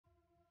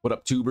What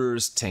up,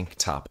 tubers? Tank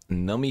Top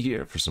Nummy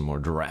here for some more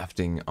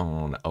drafting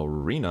on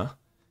Arena.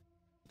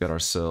 Got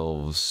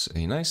ourselves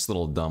a nice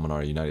little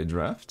Dominaria United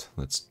draft.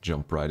 Let's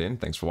jump right in.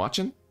 Thanks for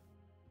watching.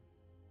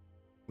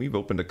 We've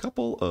opened a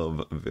couple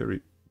of very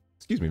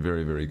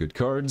good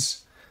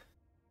cards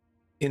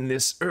in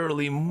this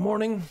early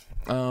morning.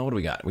 What do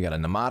we got? We got a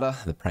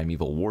Numata, the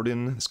Primeval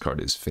Warden. This card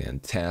is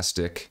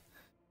fantastic.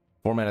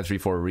 4 mana,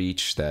 3/4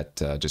 reach that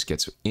just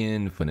gets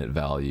infinite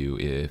value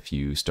if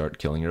you start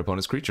killing your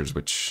opponent's creatures,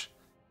 which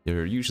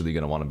you're usually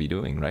going to want to be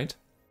doing, right?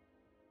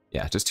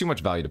 Yeah, just too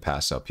much value to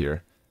pass up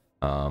here.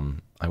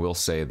 I will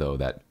say, though,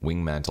 that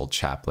Wingmantle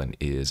Chaplain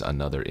is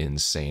another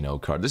insane-o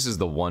card. This is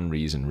the one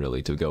reason,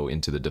 really, to go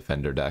into the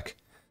Defender deck.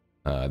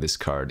 This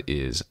card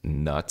is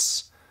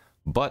nuts.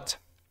 But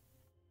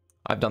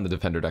I've done the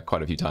Defender deck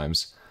quite a few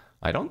times.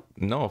 I don't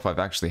know if I've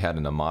actually had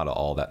an Numata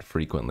all that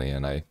frequently,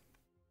 and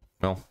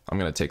well, I'm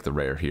going to take the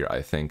rare here,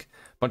 I think.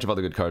 A bunch of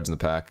other good cards in the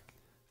pack.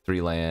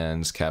 3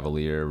 lands,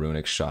 Cavalier,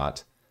 Runic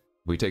Shot.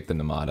 If we take the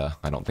Numata,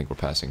 I don't think we're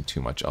passing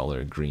too much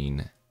other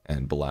green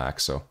and black,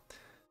 so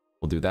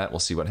we'll do that.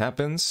 We'll see what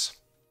happens.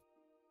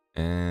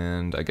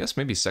 And I guess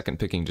maybe second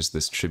picking just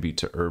this Tribute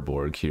to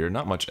UURG here.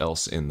 Not much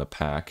else in the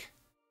pack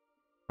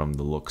from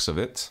the looks of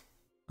it.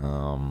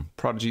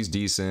 Prodigy's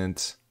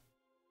decent.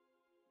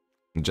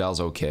 Jal's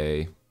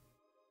okay.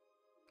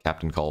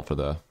 Captain Call for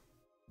the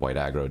white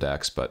aggro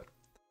decks, but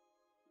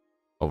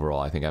overall,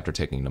 I think after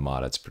taking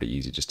Numata, it's pretty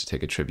easy just to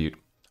take a Tribute.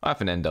 I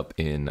often end up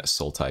in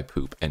Sultai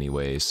Poop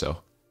anyway,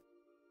 so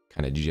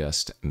kind of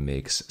just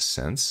makes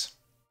sense.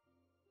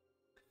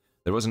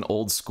 There was an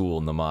old school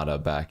Numata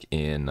back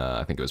in,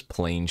 I think it was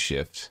Plane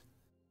Shift,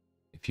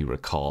 if you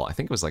recall. I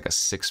think it was like a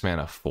 6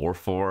 mana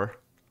 4/4.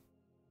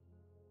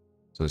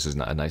 So this is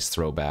a nice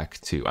throwback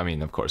to, I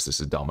mean, of course,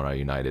 this is Dominaria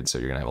United, so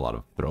you're going to have a lot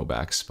of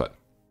throwbacks, but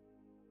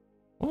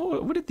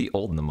what did the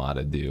old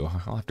Numata do?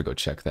 I'll have to go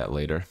check that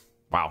later.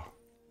 Wow.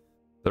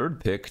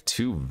 Third pick,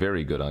 2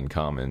 very good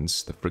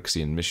uncommons, the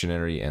Phyrexian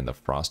Missionary and the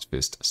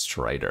Frostfist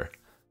Strider.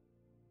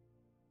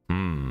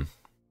 I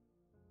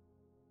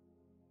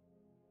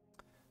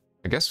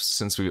guess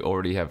since we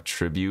already have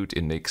Tribute,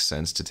 it makes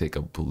sense to take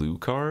a blue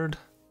card.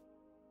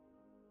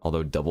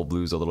 Although double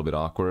blue's a little bit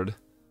awkward.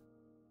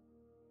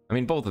 I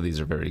mean, both of these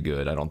are very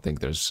good. I don't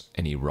think there's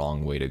any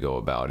wrong way to go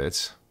about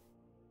it.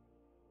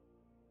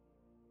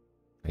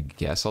 I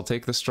guess I'll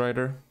take the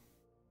Strider.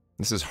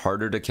 This is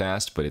harder to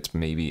cast, but it's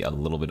maybe a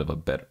little bit of a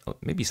better,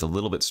 maybe it's a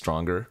little bit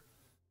stronger,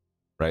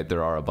 right?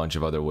 There are a bunch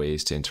of other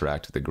ways to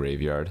interact with the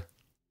graveyard.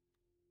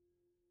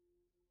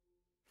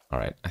 All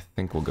right, I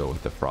think we'll go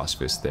with the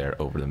Frostfist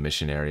there over the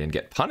Missionary and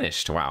get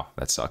punished. Wow,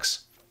 that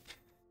sucks.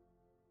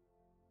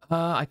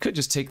 I could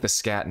just take the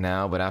Scat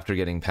now, but after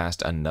getting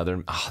past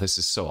another, this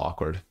is so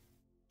awkward.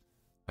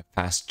 I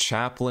passed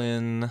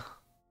Chaplain,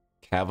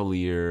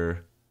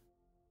 Cavalier,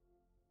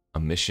 a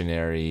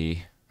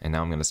Missionary. And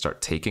now I'm going to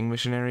start taking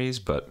missionaries,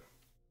 but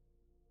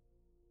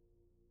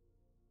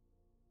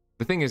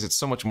the thing is, it's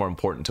so much more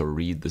important to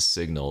read the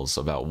signals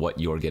about what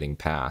you're getting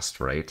past,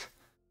 right?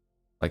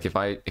 Like if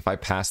I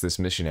pass this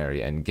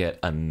missionary and get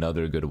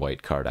another good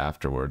white card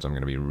afterwards, I'm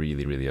going to be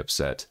really, really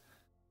upset.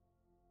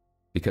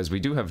 Because we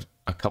do have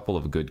a couple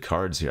of good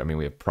cards here. I mean,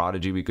 we have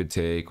Prodigy we could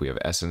take, we have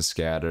Essence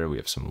Scatter, we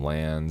have some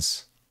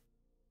lands.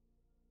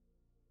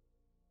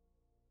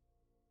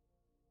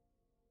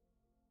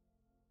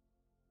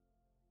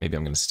 Maybe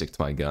I'm going to stick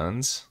to my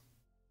guns.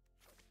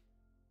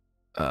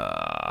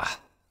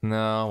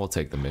 No, we'll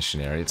take the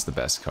Missionary. It's the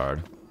best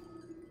card.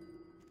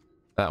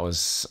 That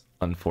was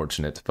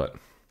unfortunate, but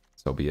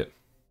so be it.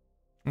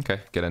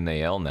 Okay, get a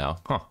Nael now.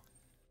 Huh.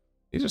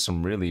 These are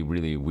some really,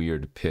 really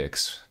weird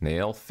picks.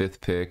 Nael,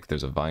 5th pick.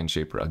 There's a Vine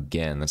Shaper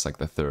again. That's like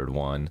the 3rd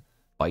one.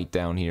 Bite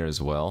down here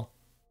as well.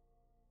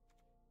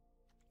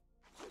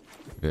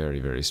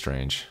 Very, very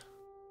strange.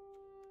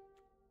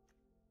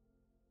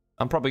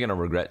 I'm probably going to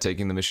regret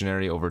taking the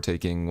Missionary over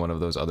taking one of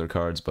those other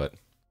cards, but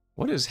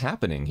what is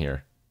happening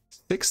here?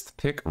 6th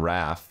pick,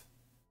 Wrath.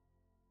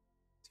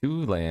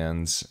 2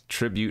 lands,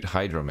 Tribute,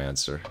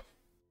 Hydromancer.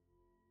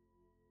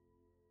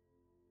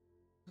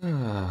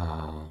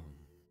 I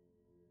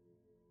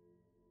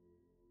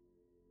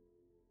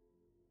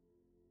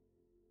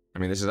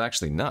mean, this is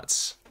actually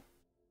nuts.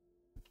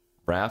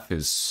 Wrath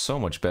is so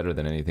much better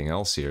than anything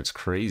else here. It's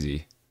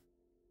crazy.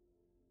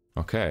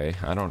 Okay,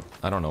 I don't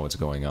know what's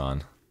going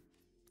on.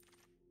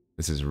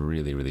 This is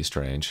really, really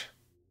strange.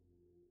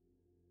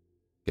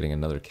 Getting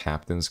another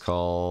Captain's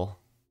Call.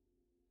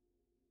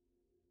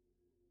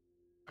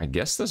 I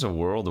guess there's a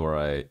world where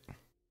I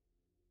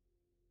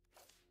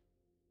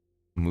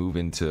move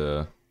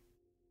into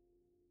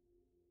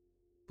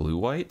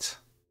blue-white.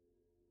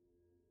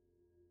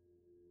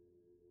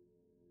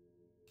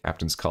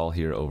 Captain's Call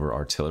here over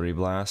Artillery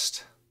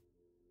Blast.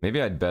 Maybe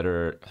I'd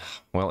better...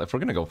 Well, if we're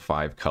going to go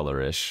 5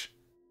 color-ish,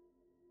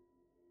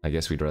 I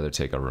guess we'd rather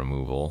take a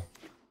removal.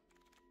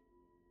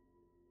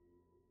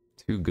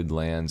 2 good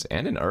lands,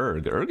 and an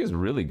UURG. UURG is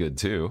really good,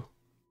 too.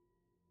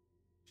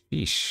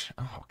 Sheesh.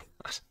 Oh,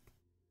 God.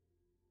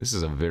 This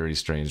is a very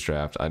strange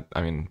draft.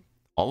 I mean,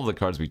 all of the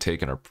cards we've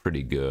taken are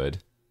pretty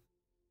good.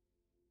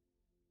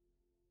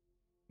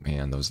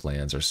 Man, those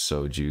lands are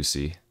so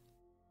juicy.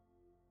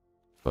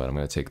 But I'm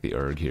going to take the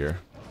UURG here.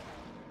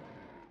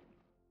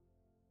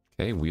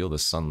 Okay, wheel the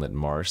Sunlit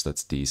Marsh,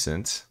 that's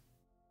decent.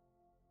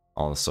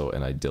 Also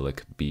an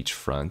idyllic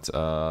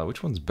beachfront.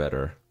 Which one's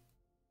better?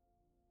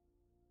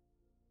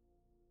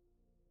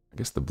 I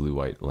guess the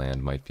blue-white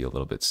land might be a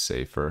little bit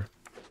safer.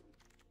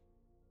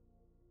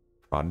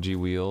 Prodigy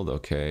Wield,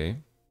 okay.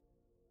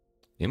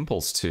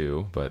 Impulse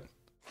 2, but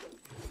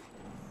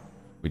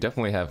we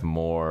definitely have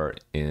more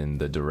in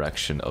the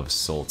direction of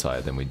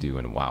Sultai than we do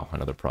in... Wow,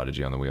 another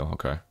Prodigy on the wheel,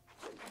 okay.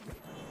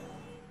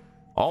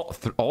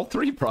 All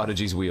three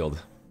Prodigies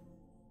wheeled.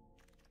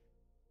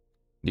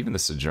 Even the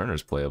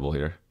Sojourner's playable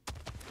here.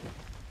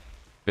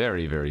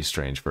 Very, very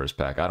strange first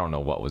pack. I don't know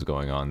what was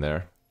going on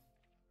there.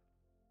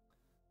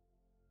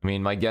 I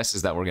mean, my guess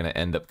is that we're going to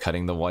end up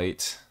cutting the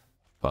white,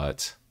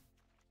 but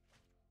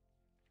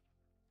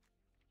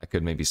I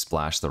could maybe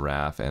splash the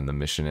Wrath and the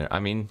Missionary. I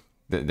mean,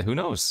 who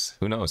knows?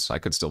 Who knows? I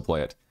could still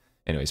play it.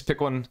 Anyways, pick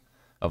one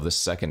of the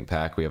second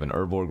pack. We have an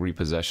Urborg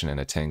Repossession and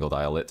a Tangled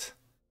Islet.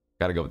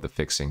 Gotta go with the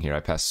fixing here. I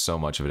passed so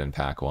much of it in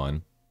pack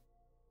 1.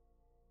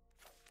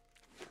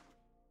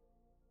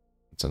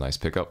 It's a nice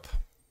pickup.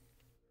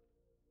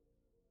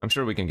 I'm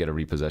sure we can get a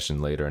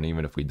repossession later, and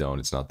even if we don't,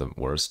 it's not the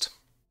worst.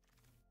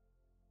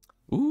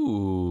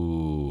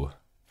 Ooh.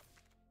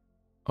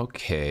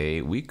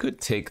 Okay, we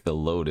could take the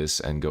Lotus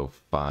and go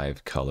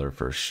 5 color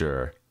for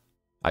sure.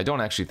 I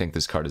don't actually think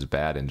this card is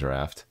bad in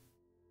draft.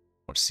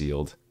 Or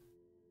sealed.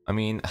 I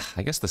mean,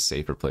 I guess the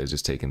safer play is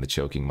just taking the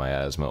Choking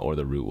Miasma or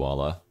the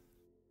Rootwalla.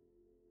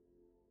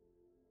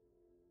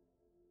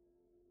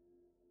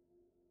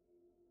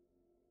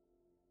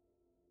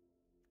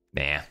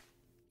 Nah.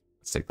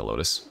 Let's take the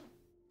Lotus.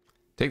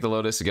 Take the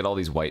Lotus to get all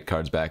these white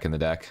cards back in the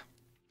deck.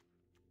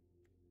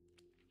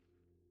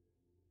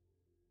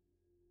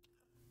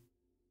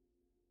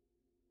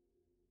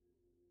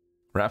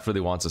 Raph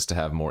really wants us to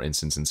have more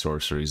instants and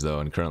sorceries, though,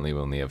 and currently we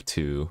only have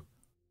 2.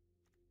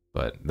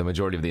 But the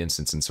majority of the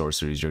instants and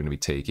sorceries you're going to be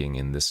taking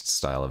in this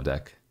style of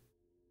deck,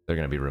 they're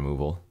going to be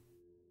removal.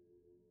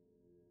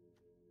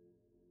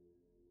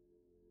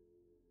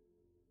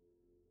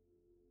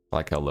 I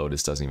like how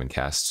Lotus doesn't even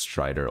cast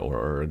Strider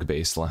or UURG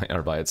baseline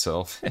or by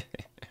itself.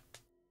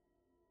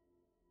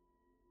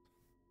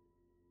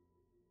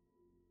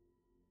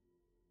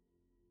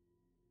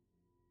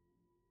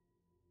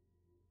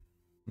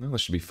 Well,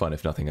 this should be fun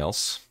if nothing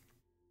else.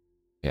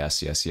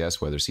 Yes, yes, yes.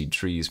 Weatherseed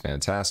Trees,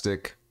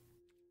 fantastic.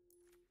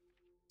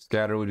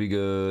 Scatter would be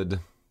good.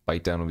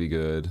 Bite Down would be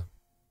good.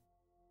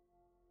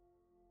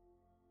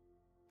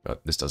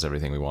 But this does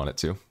everything we want it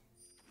to.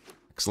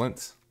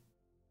 Excellent.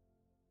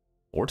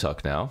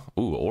 Ortuck now.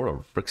 Ooh, or a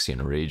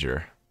Phyrexian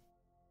Rager.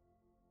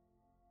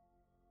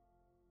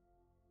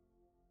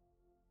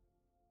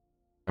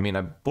 I mean,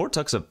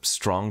 Ortuck's a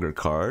stronger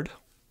card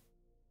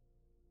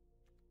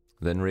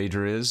than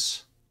Rager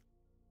is.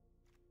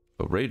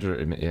 But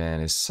Rager, man,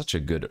 is such a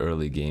good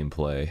early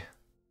gameplay.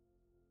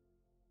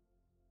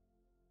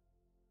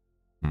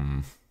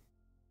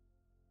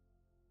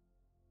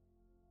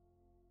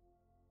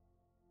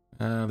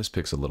 This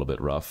pick's a little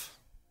bit rough.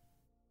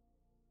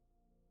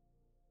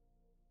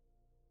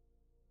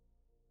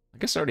 I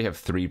guess I already have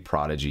 3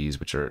 Prodigies,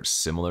 which are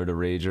similar to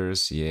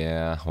Ragers.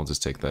 Yeah, we'll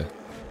just take the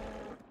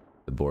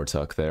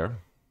Bortuck there.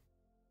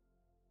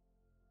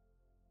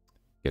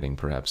 Getting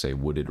perhaps a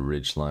Wooded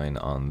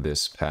Ridgeline on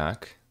this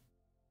pack.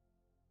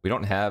 We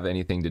don't have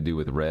anything to do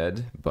with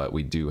red, but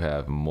we do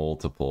have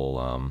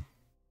multiple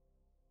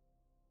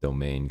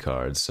domain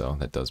cards, so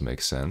that does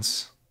make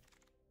sense.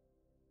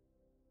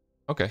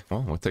 Okay,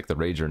 well, we'll take the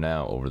Rager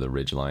now over the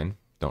Ridgeline.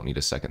 Don't need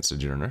a second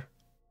Sojourner.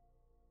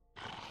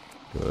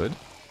 Good.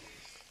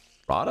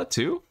 Rada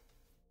too?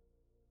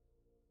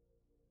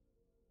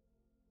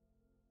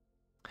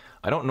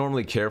 I don't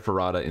normally care for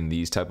Rada in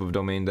these type of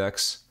domain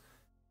decks,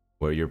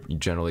 where you're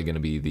generally going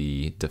to be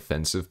the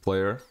defensive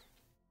player.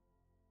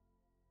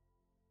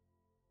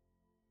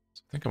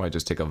 So I think I might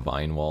just take a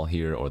Vine Wall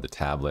here or the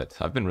Tablet.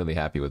 I've been really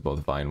happy with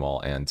both Vine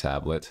Wall and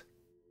Tablet.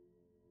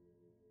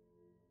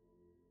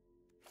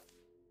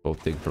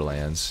 Both dig for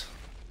lands.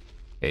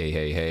 Hey,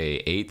 hey,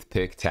 hey. 8th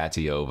pick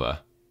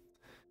Tatiova.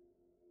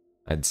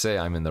 I'd say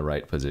I'm in the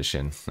right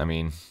position. I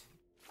mean,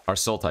 our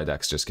Sultai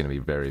deck's just going to be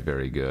very,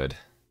 very good.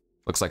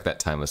 Looks like that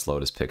Timeless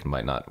Lotus pick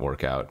might not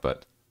work out,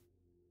 but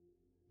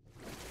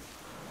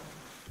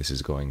this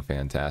is going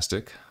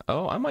fantastic.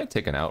 Oh, I might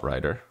take an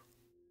Outrider.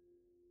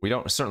 We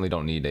certainly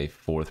don't need a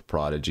 4th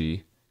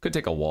Prodigy. Could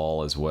take a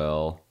Wall as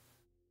well.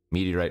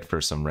 Meteorite for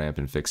some ramp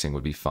and fixing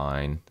would be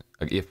fine,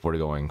 if we're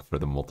going for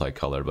the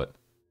multicolor, but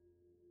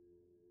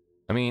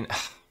I mean,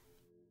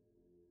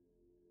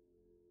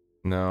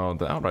 no,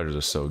 the Outriders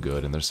are so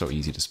good and they're so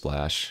easy to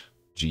splash.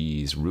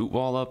 Jeez,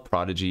 Rootwalla,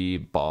 Prodigy,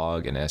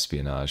 Bog, and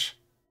Espionage.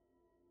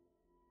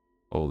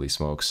 Holy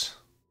smokes.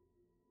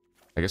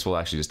 I guess we'll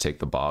actually just take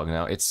the Bog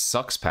now. It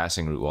sucks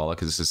passing Rootwalla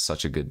because this is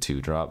such a good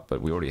 2-drop,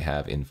 but we already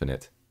have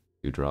infinite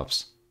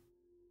 2-drops.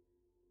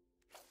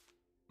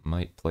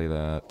 Might play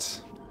that.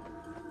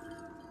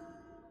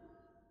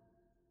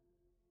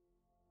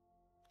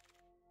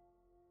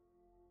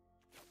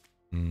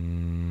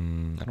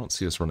 I don't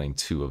see us running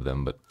 2 of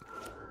them, but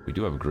we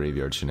do have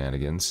graveyard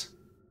shenanigans.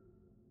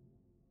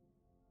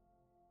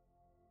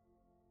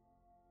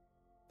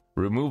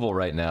 Removal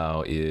right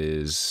now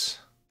is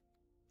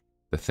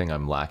the thing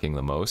I'm lacking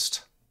the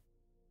most.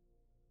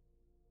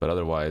 But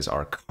otherwise,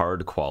 our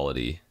card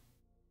quality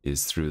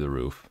is through the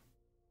roof.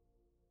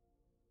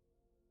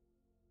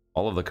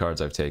 All of the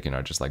cards I've taken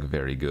are just like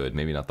very good.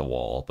 Maybe not the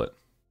wall, but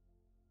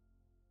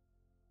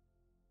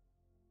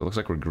it looks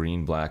like we're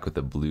green-black with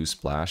the blue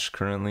splash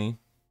currently.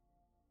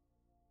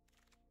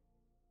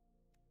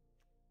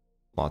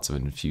 Lots of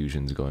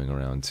infusions going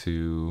around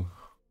too.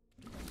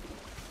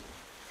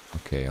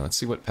 Okay, let's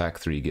see what pack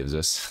 3 gives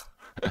us.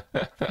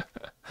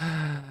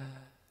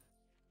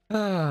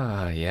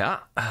 Yeah,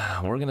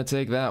 we're gonna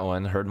take that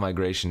one. Herd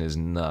migration is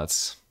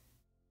nuts.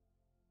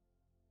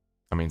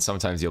 I mean,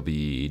 sometimes you'll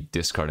be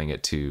discarding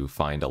it to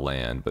find a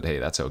land, but hey,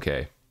 that's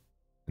okay.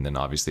 And then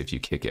obviously if you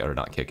kick it, or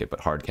not kick it,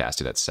 but hard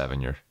cast it at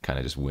 7, you're kind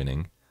of just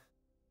winning.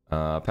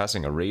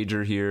 Passing a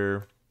Rager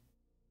here.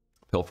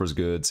 Pilfer's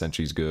good,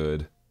 Sentry's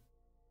good.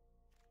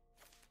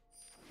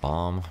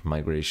 Bomb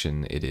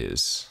migration it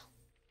is.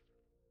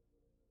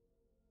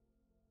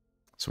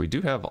 So we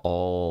do have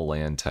all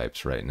land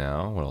types right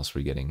now. What else are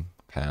we getting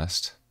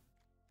past?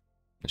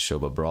 The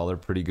Shoba Brawler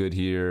pretty good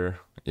here.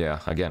 Yeah,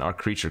 again, our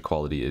creature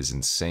quality is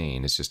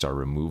insane. It's just our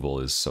removal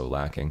is so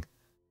lacking.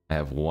 I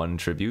have 1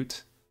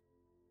 tribute.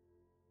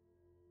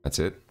 That's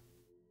it.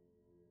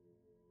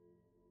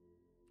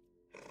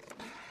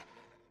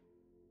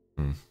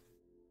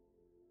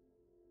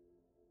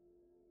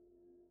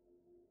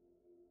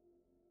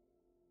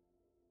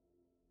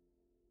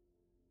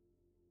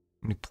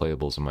 How many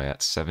playables am I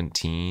at?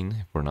 17,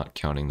 if we're not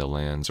counting the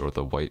lands or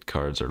the white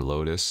cards or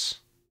Lotus.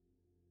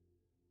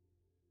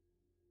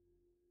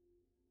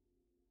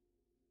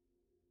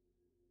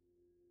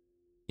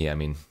 Yeah, I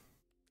mean,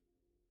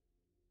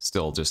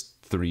 still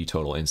just 3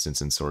 total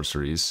instants and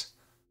sorceries.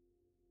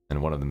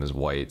 And one of them is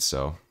white,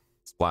 so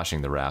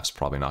splashing the Raft's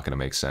probably not going to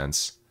make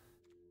sense.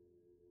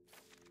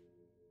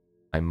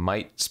 I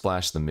might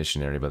splash the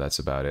Missionary, but that's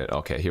about it.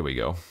 Okay, here we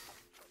go.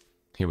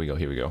 Here we go,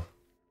 here we go.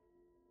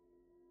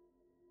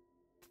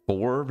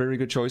 4 very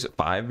good choices,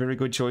 5 very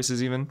good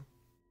choices even.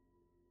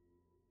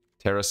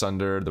 Terra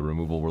Sunder, the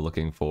removal we're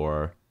looking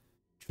for.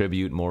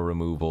 Tribute, more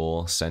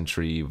removal.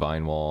 Sentry,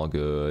 Vine Wall,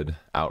 good.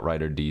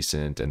 Outrider,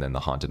 decent. And then the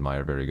Haunted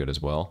Mire, very good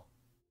as well.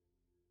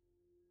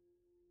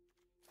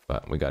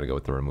 But we gotta go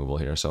with the removal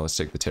here, so let's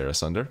take the Terra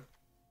Sunder.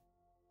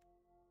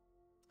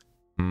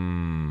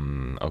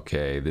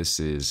 Okay, this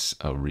is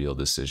a real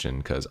decision,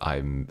 because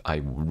I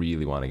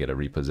really want to get a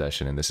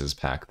repossession, and this is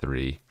pack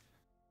 3.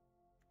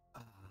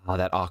 Oh,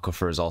 that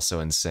Aquifer is also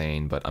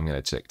insane, but I'm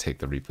going to take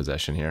the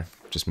repossession here.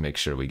 Just make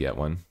sure we get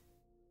one.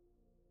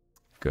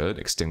 Good.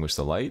 Extinguish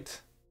the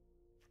light.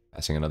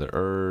 Passing another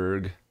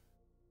UURG.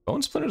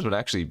 Bone Splinters would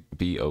actually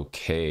be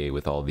okay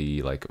with all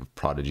the, like,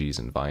 Prodigies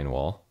and Vine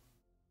Wall.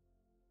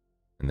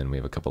 And then we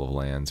have a couple of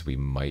lands we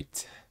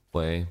might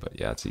play, but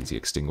yeah, it's easy.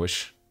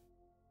 Extinguish.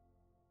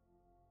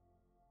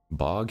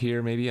 Bog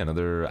here, maybe?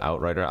 Another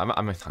Outrider.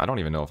 I don't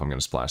even know if I'm going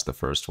to splash the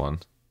first one.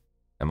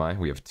 Am I?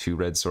 We have 2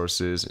 red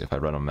sources. If I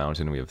run a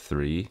mountain, we have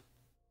 3.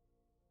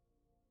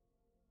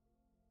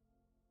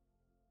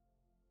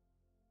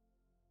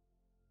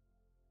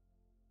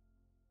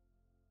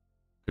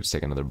 Could just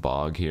take another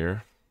bog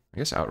here. I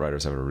guess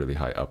Outriders have a really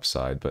high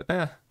upside, but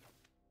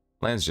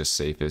land's just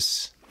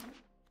safest.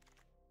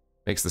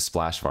 Makes the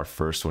splash of our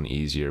first one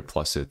easier,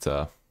 plus it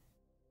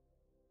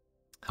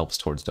helps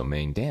towards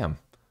domain. Damn.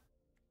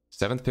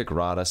 7th pick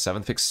Rada,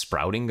 7th pick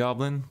Sprouting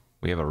Goblin.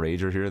 We have a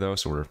Rager here though,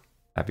 so we're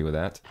happy with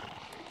that.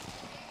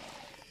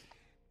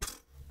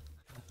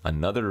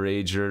 Another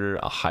Rager,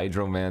 a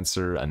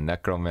Hydromancer, a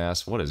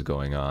Necromancer. What is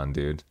going on,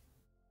 dude?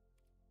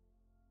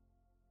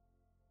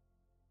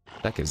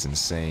 Deck is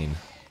insane.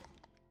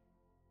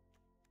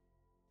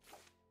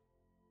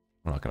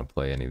 We're not gonna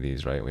play any of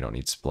these, right? We don't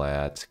need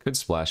Splat. Could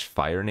splash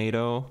Fire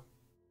Nado.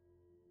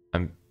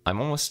 I'm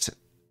almost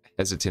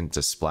hesitant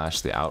to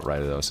splash the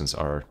Outrider though, since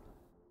our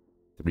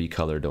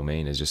 3-color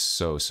domain is just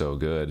so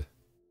good.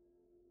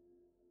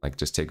 Like,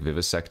 just take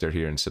Vivisector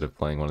here instead of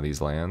playing one of these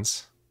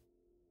lands.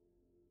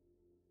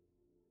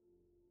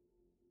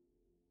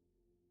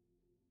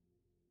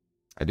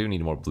 I do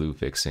need more blue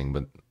fixing,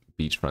 but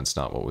Beachfront's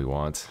not what we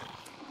want.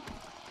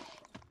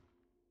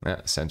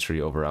 Yeah, Sentry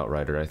over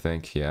Outrider, I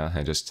think. Yeah,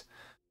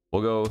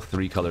 we'll go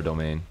 3-color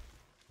domain.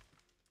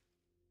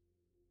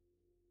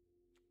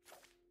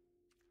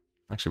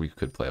 Actually, we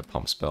could play a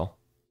pump spell.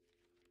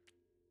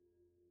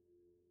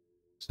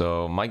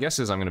 So my guess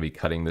is I'm going to be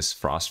cutting this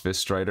Frostfist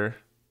Strider.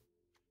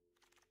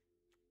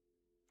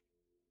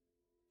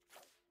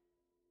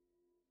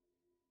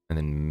 And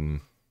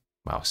then,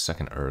 wow,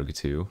 2nd UURG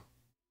too.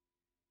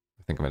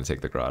 I think I'm going to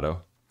take the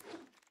Grotto.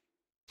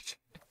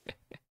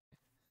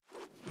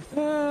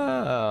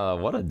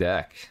 What a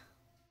deck.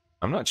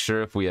 I'm not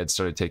sure if we had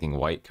started taking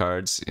white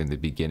cards in the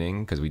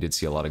beginning, because we did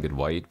see a lot of good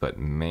white, but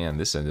man,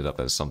 this ended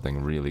up as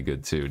something really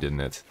good too,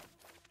 didn't it?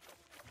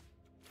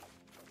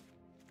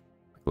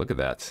 Look at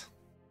that.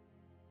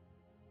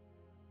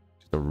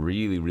 A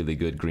really, really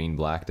good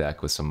green-black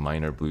deck with some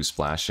minor blue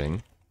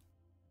splashing.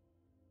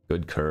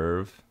 Good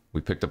curve.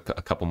 We picked up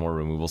a couple more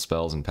removal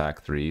spells in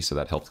pack 3, so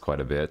that helped quite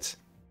a bit.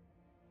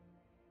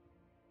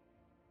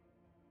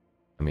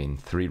 I mean,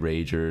 3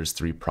 Ragers,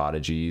 3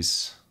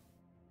 Prodigies.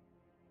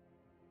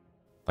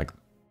 Like,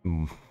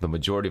 the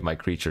majority of my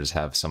creatures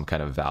have some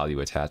kind of value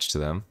attached to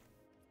them.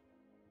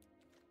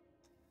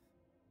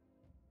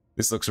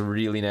 This looks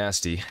really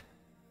nasty.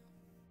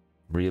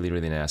 Really,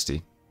 really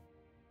nasty.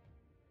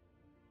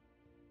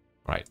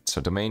 Alright,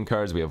 so domain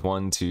cards, we have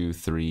 1, 2,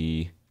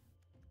 3,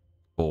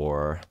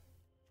 4.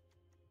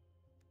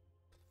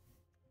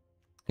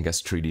 I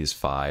guess treaty is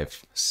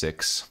 5,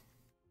 6.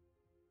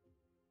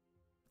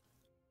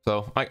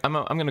 So I'm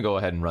going to go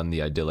ahead and run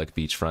the Idyllic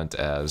Beachfront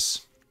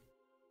as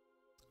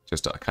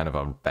just a kind of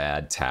a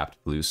bad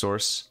tapped blue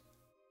source.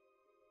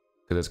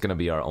 Because it's going to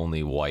be our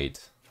only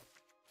white.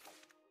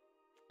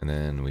 And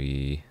then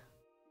we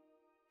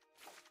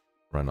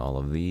run all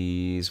of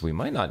these. We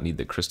might not need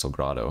the Crystal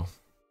Grotto.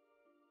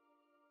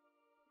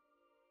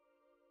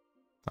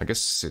 I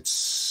guess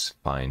it's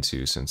fine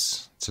too,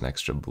 since it's an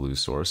extra blue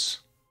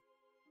source.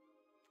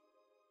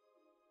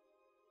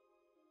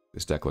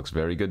 This deck looks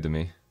very good to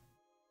me.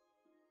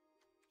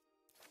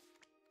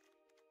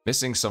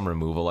 Missing some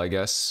removal, I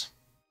guess,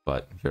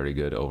 but very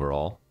good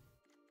overall.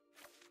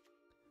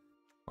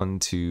 1,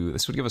 2...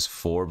 This would give us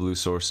 4 blue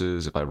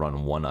sources if I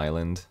run 1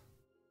 island.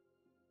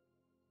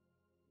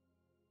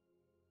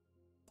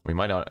 We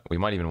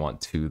might even want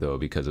 2 though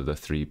because of the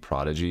 3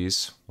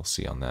 Prodigies. We'll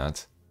see on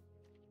that.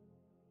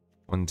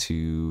 1,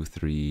 2,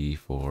 3,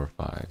 4,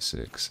 5,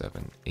 6,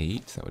 7,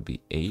 8. That would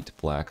be 8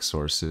 black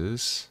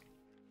sources.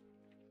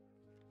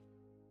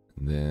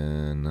 And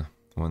then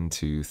 1,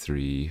 2,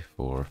 3,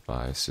 4,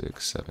 5,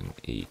 6, 7,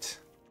 8.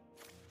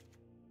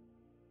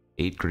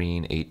 8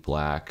 green, 8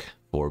 black,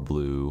 4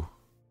 blue.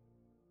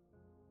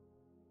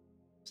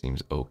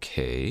 Seems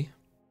okay.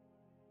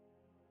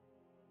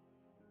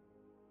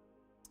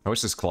 I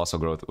wish this Colossal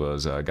Growth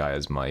was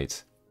Gaia's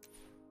Might.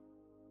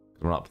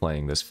 We're not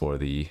playing this for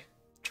the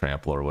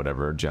trample or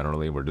whatever.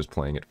 Generally, we're just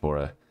playing it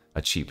for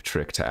a cheap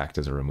trick to act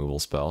as a removal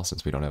spell,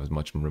 since we don't have as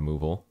much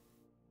removal.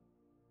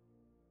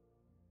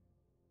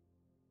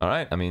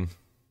 Alright, I mean...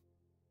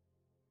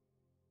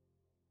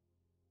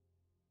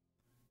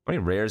 How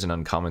many rares and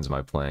uncommons am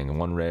I playing?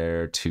 1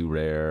 rare, 2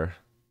 rare...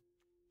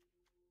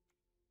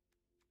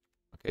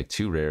 Okay,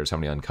 2 rares, how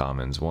many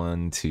uncommons?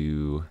 1,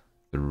 2,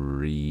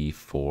 3,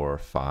 4,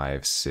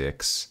 5,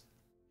 6,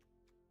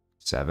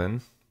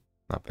 7.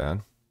 Not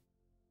bad.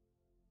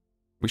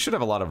 We should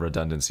have a lot of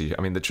redundancy.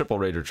 I mean, the triple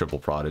Rager, triple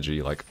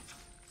Prodigy, like...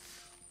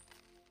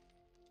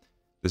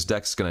 This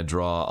deck's gonna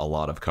draw a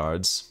lot of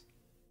cards.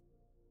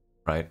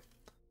 Right?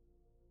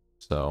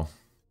 So,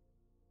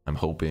 I'm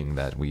hoping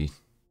that we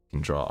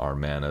can draw our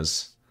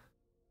manas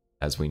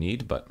as we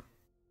need, but...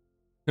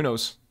 Who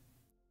knows?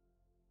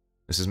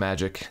 This is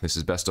Magic. This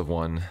is best of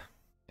 1.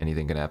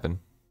 Anything can happen.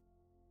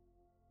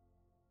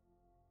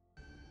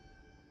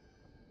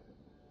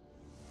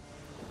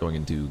 Going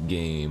into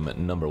game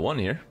number 1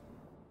 here.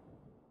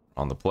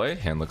 On the play,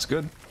 hand looks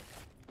good.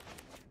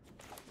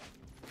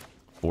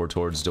 4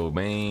 towards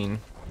domain.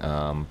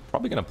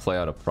 Probably gonna play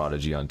out a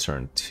Prodigy on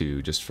turn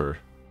 2 just for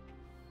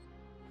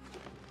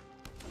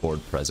board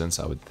presence,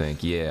 I would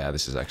think. Yeah,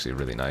 this is actually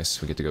really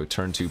nice. We get to go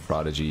turn 2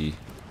 Prodigy,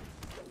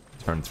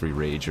 turn 3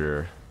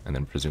 Rager, and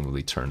then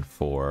presumably turn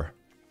 4.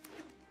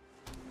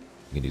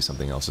 We can do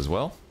something else as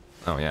well.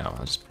 Oh yeah,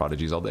 just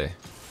Prodigies all day.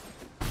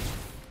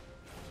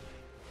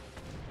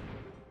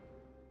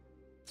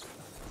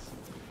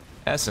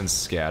 Essence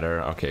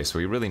Scatter. Okay, so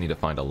we really need to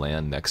find a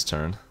land next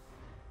turn.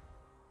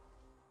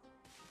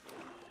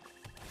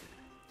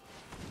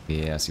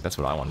 Yeah, see, that's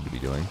what I wanted to be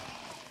doing.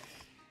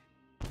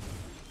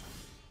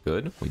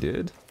 Good, we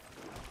did.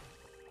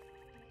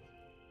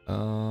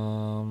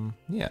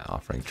 Yeah,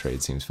 offering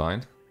trade seems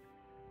fine.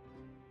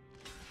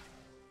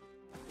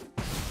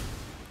 So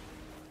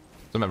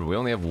remember, we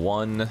only have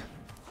 1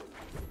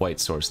 white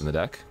source in the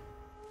deck.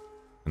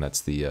 And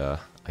that's the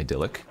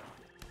Idyllic.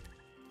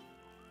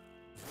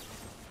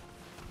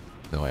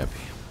 Though it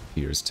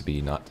appears to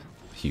be not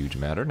a huge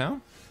matter now.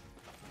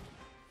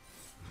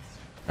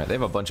 Alright, they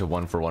have a bunch of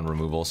 1-for-1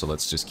 removal, so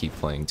let's just keep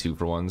playing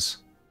 2-for-1s.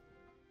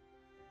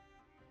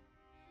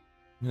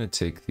 I'm gonna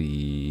take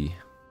the...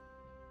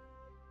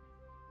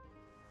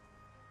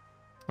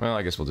 Well,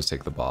 I guess we'll just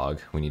take the Bog.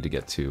 We need to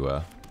get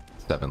to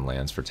 7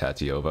 lands for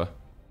Tatiova.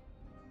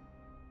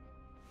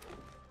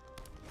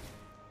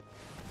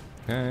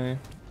 Okay.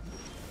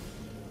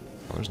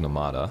 Well, there's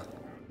Namada.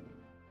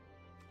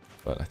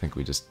 But I think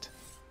we just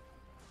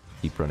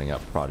keep running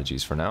out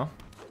Prodigies for now.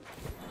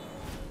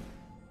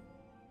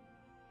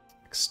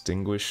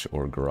 Extinguish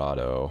or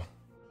Grotto?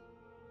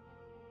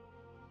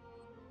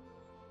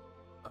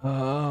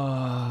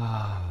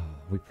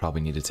 We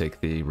probably need to take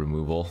the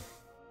removal.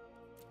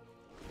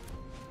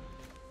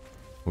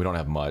 We don't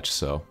have much,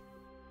 so...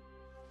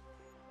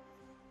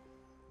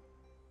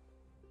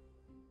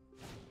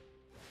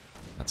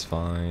 That's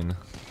fine.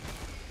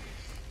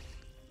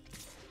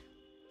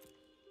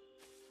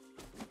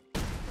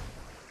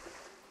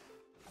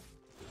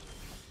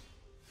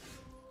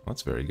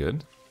 That's very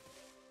good.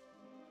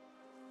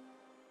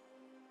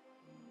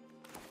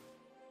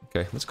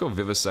 Okay, let's go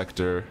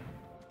Vivisector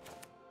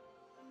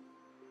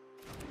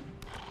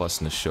plus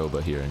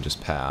Nashoba here and just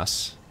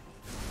pass.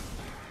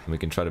 And we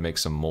can try to make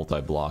some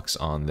multi-blocks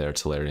on their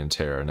Tolarian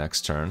Terror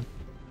next turn.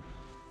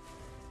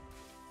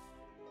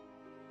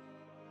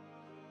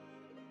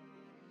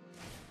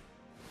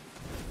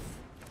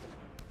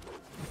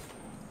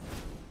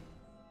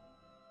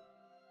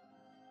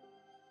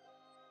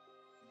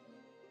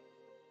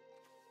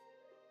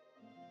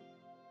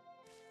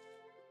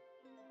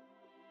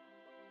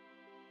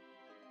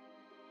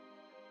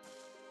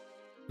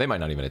 They might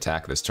not even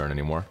attack this turn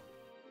anymore.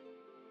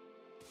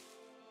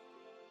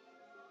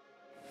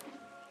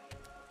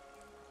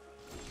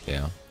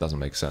 Yeah, doesn't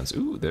make sense.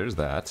 Ooh, there's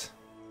that.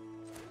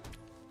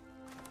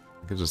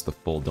 Gives us the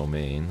full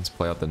domain. Let's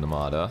play out the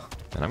Namada.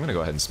 And I'm going to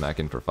go ahead and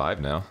smack in for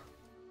 5 now.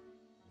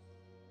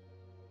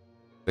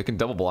 They can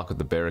double block with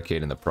the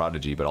Barricade and the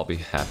Prodigy, but I'll be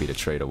happy to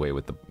trade away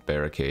with the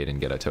Barricade and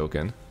get a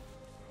token.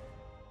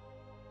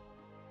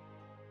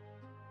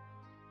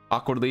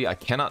 Awkwardly, I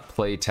cannot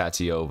play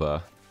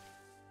Tatiova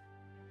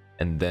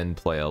and then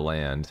play a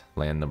land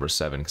number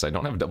 7, because I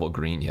don't have double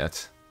green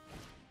yet.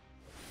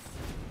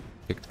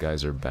 Picked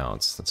Geyser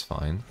Bounce, that's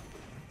fine.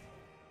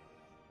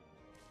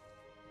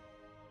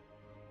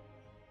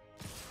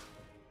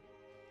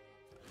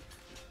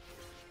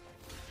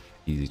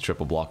 Easy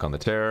triple block on the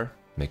Terror,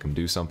 make him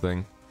do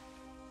something.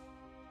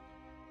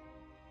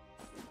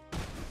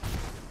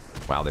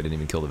 Wow, they didn't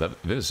even kill the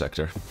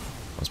Vivisector.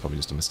 That was probably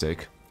just a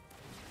mistake.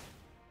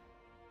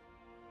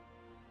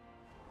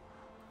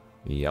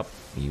 Yep,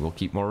 he will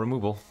keep more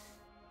removal.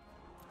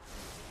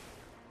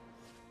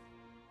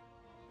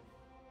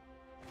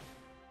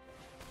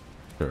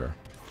 Sure.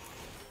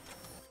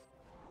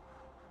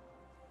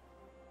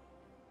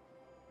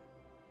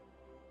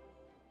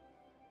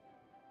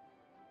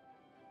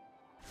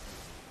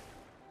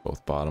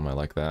 Both bottom, I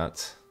like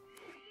that.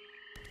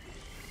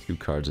 2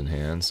 cards in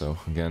hand, so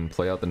again,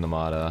 play out the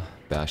Namada,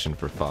 bash in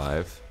for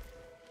 5.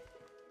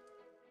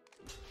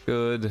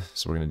 Good,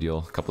 so we're going to deal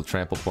a couple of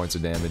trample points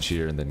of damage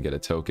here and then get a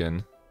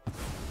token.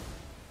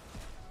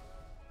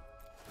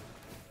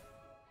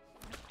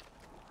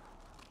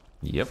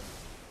 Yep,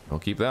 I'll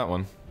keep that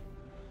one.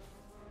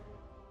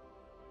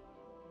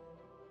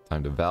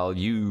 Time to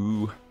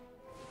value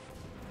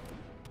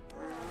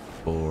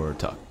or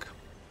tuck.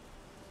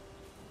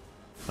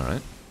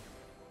 Alright.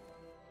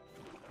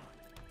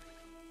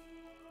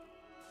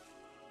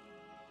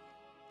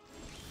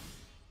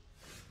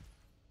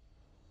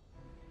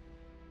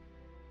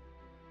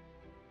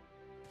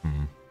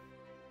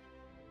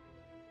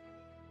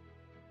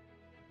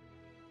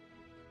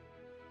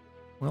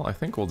 Well, I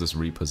think we'll just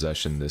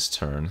repossession this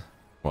turn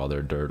while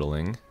they're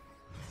dirtling.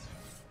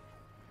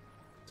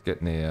 Let's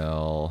get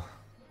Nail.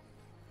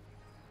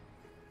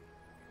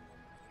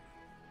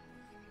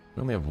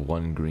 We only have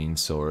 1 green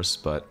source,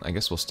 but I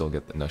guess we'll still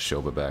get the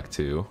Nashoba back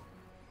too.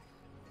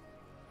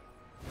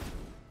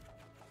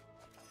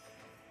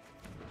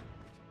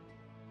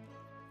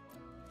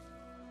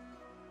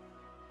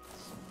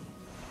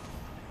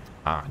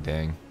 Ah,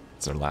 dang.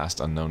 It's our last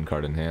unknown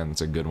card in hand.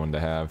 That's a good one to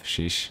have.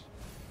 Sheesh.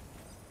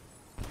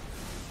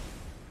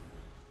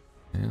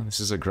 Yeah, this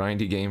is a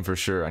grindy game for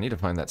sure. I need to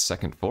find that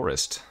second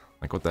forest.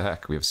 Like, what the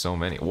heck? We have so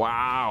many.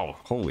 Wow!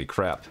 Holy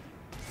crap.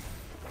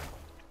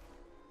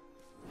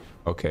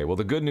 Okay, well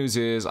the good news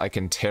is I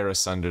can tear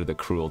asunder the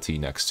Cruelty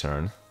next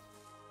turn.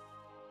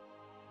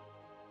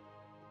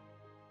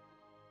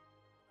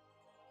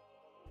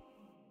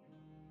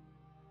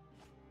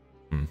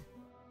 Yeah,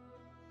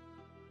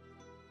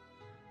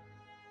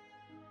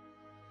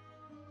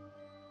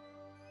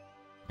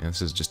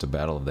 this is just a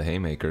battle of the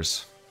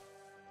haymakers.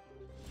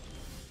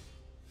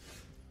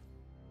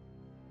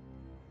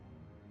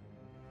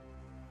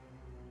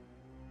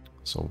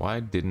 So why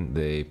didn't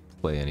they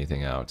play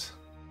anything out?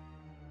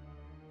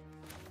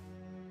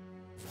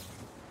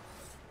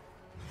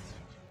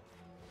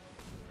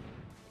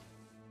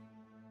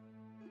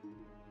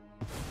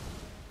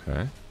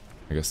 Okay.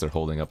 I guess they're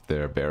holding up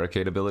their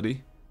Barricade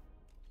ability.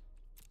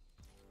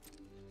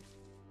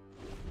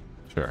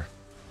 Sure.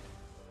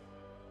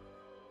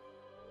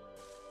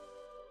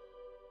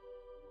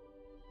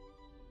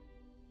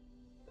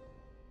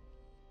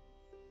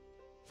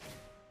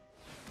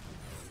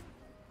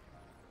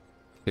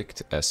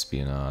 Picked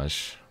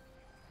Espionage.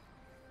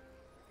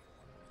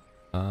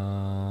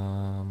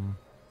 I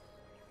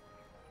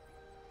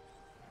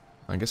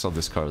guess I'll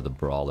discard the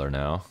Brawler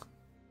now.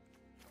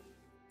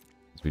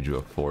 We drew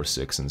a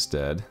 4/6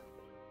 instead.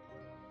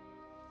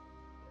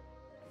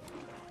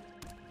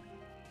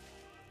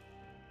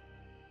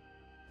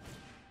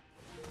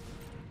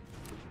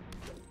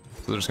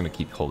 So they're just going to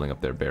keep holding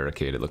up their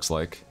Barricade, it looks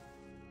like.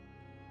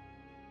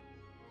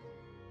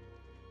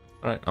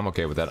 Alright, I'm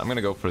okay with that. I'm going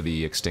to go for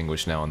the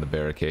Extinguish now on the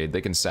Barricade.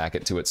 They can sack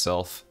it to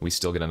itself. We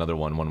still get another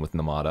 1/1 with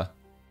Namada.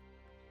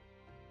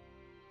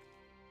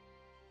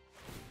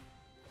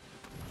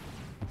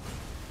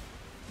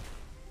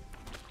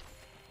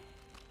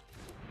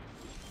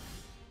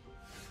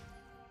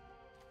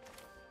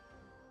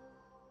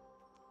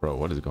 Bro,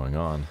 what is going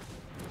on?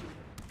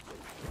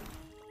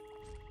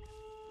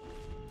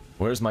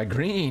 Where's my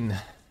green?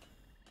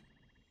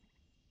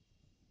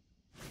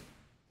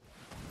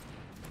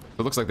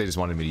 It looks like they just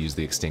wanted me to use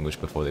the Extinguish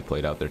before they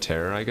played out their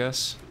terror, I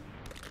guess.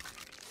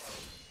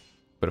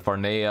 But if our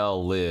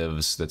Nael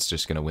lives, that's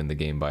just gonna win the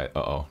game by...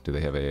 Uh-oh, do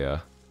they have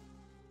a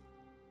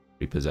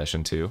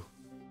repossession too?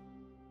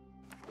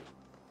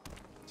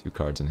 2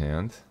 cards in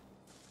hand.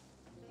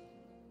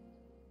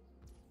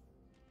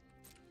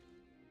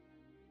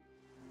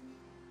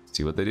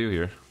 See what they do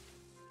here.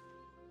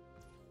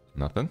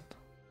 Nothing.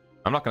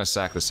 I'm not gonna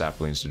sack the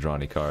Saplings to draw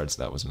any cards.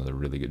 That was another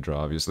really good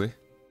draw, obviously.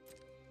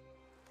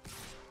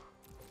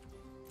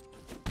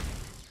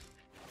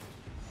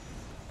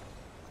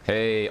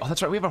 Hey, oh,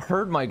 that's right, we have a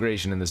herd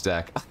migration in this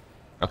deck.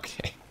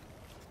 Okay.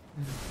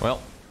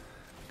 Well,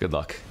 good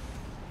luck.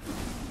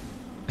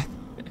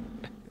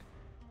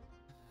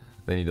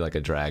 They need like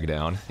a drag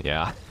down.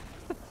 Yeah.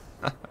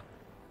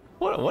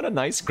 What a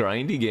nice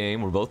grindy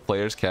game where both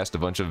players cast a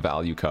bunch of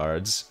value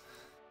cards.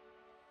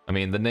 I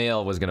mean, the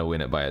Nail was gonna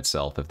win it by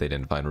itself if they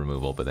didn't find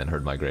removal, but then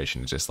herd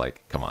migration is just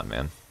like, come on,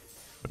 man.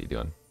 What are you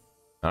doing?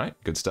 Alright,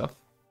 good stuff.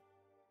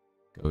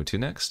 Go to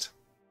next.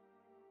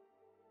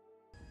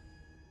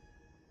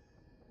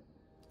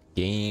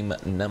 Game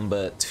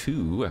number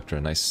 2 after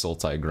a nice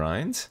Sultai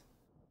grind.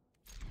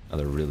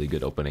 Another really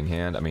good opening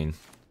hand. I mean,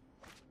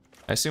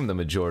 I assume the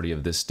majority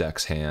of this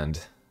deck's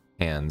hands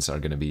are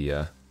going to be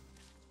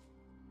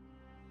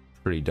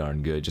pretty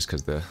darn good just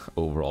because the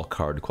overall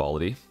card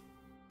quality.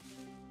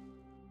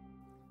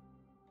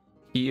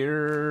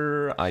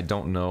 Here, I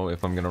don't know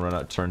if I'm going to run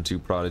out turn 2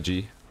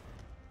 Prodigy.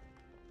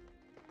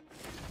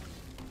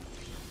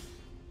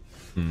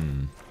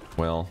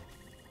 Well...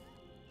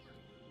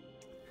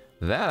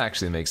 that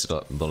actually makes it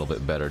a little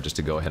bit better just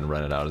to go ahead and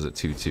run it out as a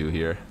 2-2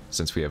 here,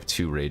 since we have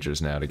 2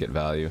 Ragers now to get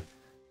value.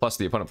 Plus,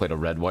 the opponent played a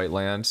red-white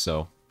land,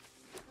 so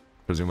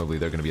presumably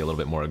they're going to be a little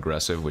bit more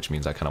aggressive, which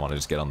means I kind of want to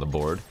just get on the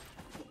board.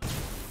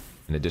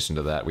 In addition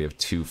to that, we have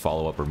 2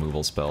 follow-up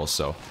removal spells,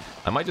 so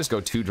I might just go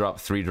 2-drop,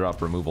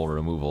 3-drop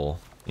removal,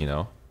 you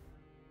know?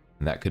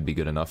 And that could be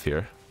good enough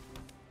here.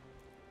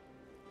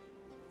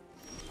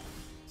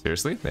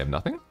 Seriously? They have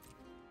nothing?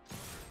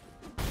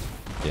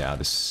 Yeah,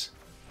 this...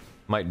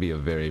 might be a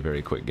very,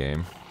 very quick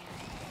game.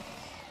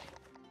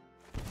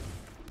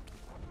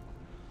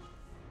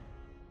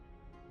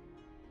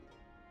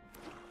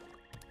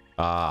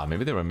 Ah,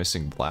 maybe they were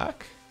missing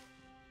black?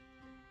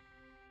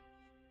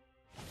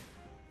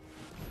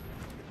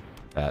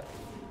 That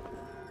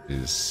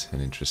is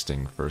an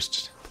interesting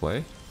first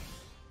play.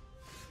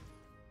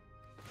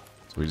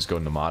 So we just go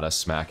Numata,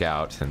 smack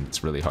out, and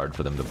it's really hard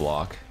for them to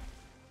block.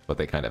 But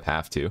they kind of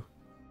have to.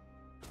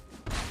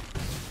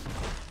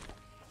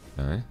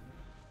 Okay.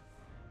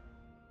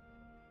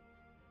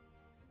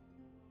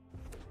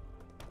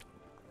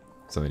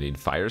 So they need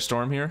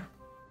Firestorm here.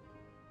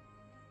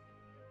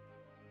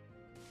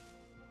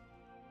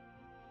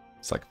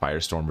 It's like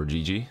Firestorm or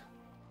GG.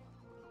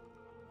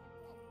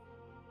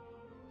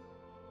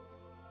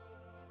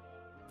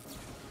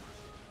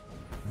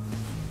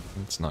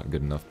 It's not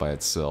good enough by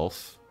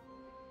itself.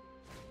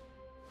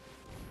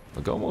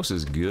 Lagomos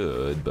is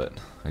good, but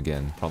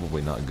again,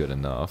 probably not good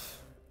enough.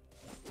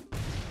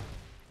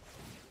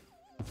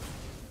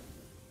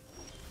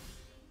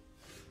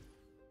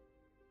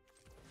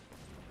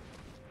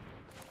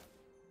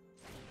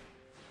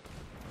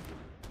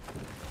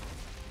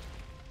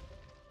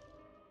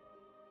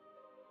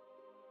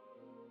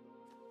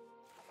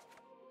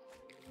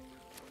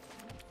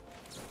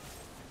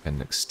 And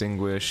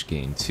extinguish,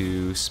 gain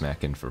 2,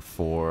 smack in for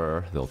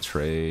 4, they'll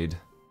trade.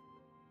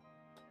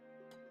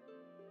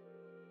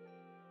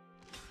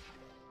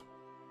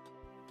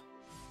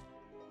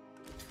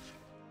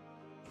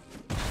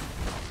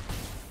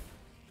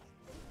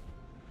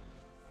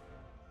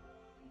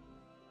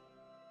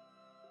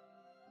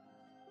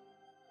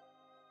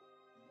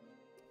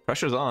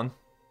 Pressure's on.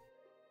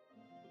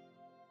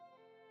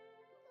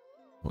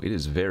 Well, it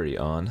is very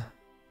on.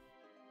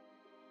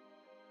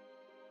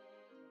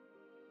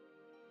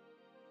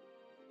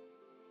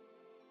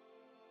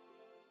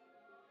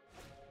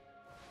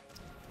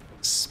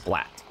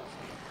 Splat.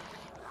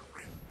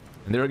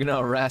 And they're gonna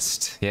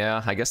arrest.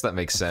 Yeah, I guess that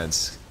makes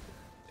sense.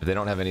 If they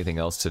don't have anything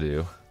else to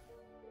do,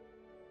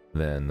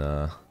 then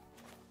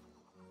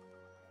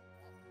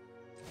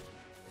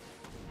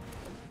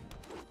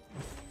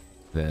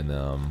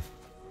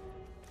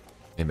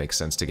it makes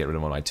sense to get rid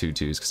of one of my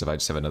 2/2s, because if I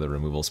just have another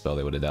removal spell,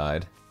 they would have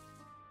died.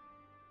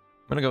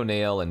 I'm gonna go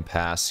Nail and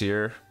pass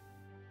here.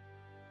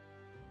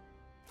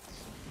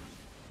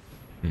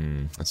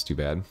 That's too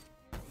bad.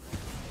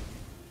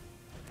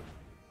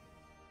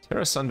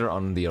 Terra Sunder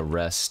on the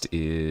arrest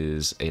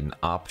is an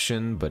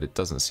option, but it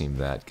doesn't seem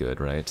that good,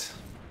 right?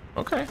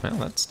 Okay, well,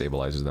 that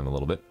stabilizes them a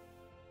little bit.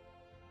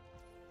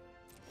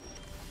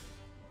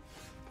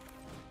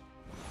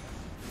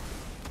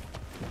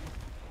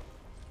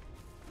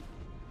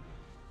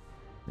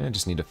 I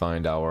just need to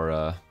find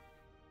our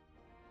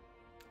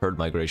herd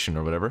migration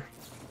or whatever.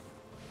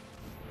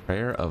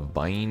 Prayer of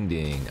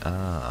Binding.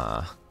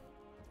 Ah.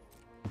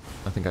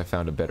 I think I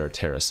found a better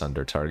Tear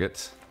Asunder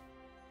target.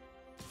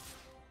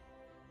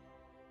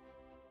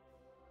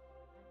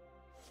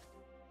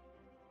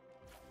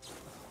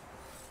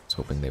 I was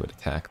hoping they would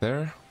attack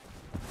there.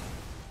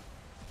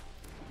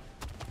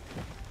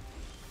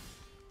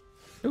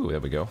 Ooh, there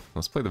we go.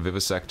 Let's play the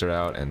Vivisector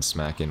out and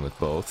smack in with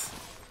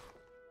both.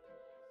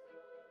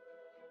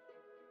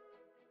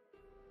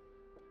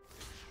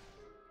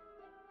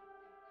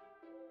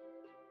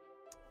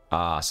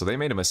 Ah, so they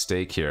made a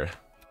mistake here.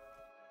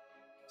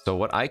 So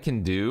what I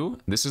can do,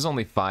 this is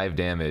only 5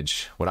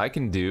 damage. What I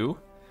can do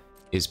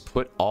is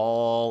put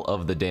all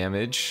of the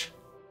damage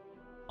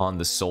on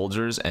the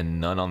soldiers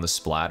and none on the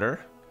splatter.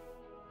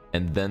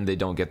 And then they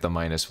don't get the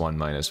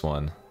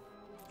 -1/-1.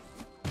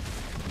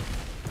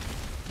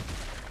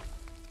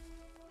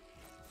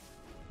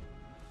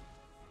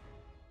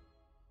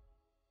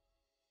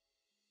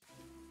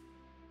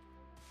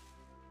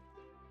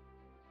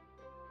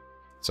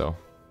 So,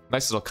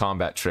 nice little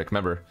combat trick.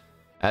 Remember,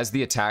 as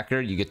the attacker,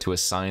 you get to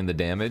assign the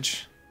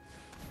damage,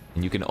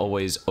 and you can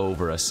always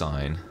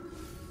over-assign.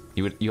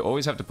 You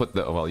always have to put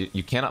the... Well,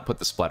 you cannot put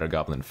the Splatter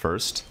Goblin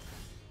first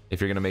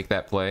if you're going to make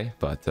that play,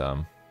 but...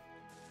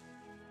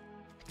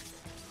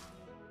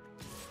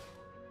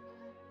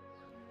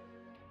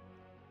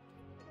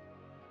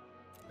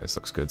 This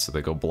looks good. So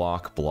they go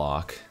block,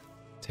 block,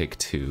 take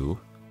 2.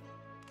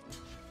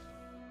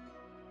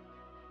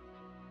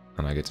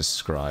 And I get to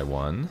scry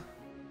 1.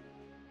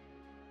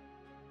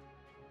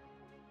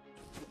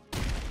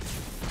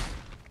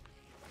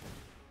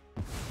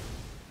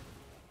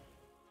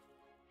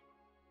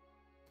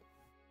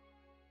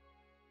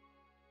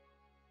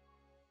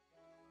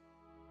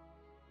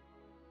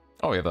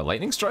 Oh, we have a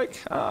lightning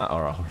strike? Ah,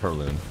 or a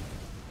Hurloon.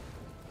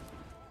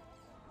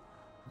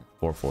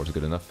 4/4 is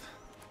good enough.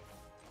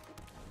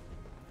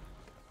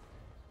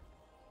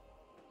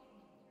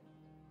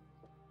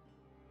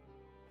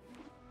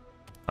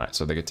 Alright,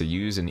 so they get to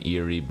use an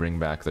Eerie, bring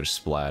back their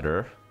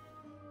splatter.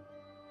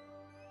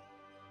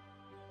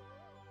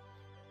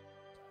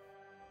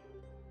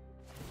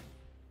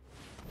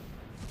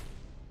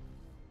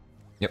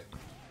 Yep.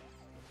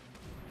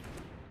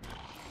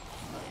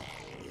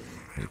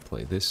 Let me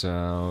play this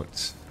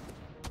out.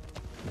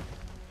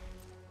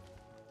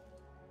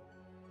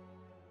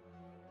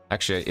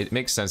 Actually, it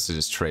makes sense to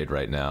just trade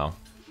right now.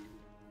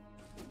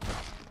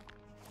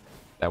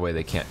 That way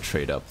they can't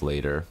trade up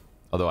later.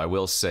 Although I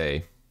will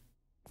say,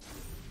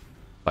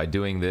 by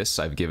doing this,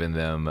 I've given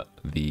them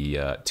the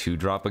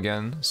 2-drop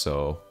again,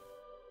 so...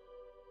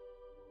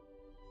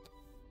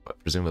 But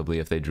presumably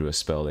if they drew a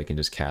spell, they can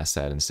just cast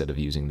that instead of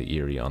using the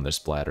Eerie on their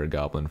Splatter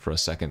Goblin for a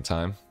second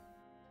time.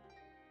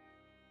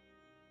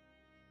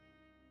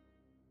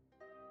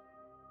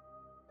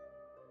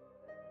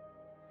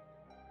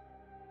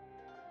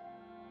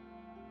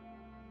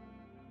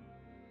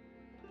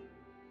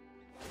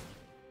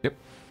 Yep.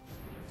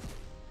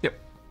 Yep.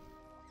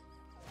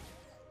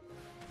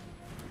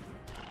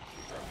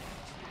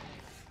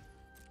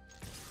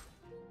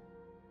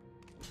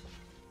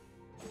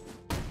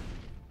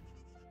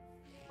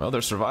 Well,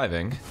 they're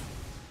surviving.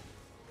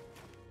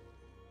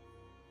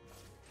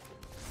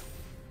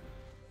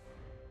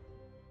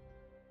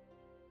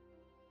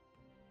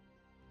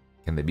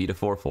 Can they beat a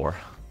 4/4?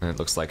 It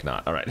looks like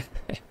not. Alright.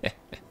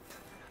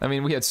 I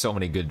mean, we had so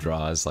many good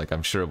draws, like,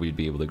 I'm sure we'd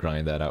be able to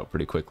grind that out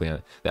pretty quickly.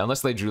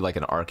 Unless they drew, like,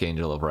 an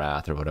Archangel of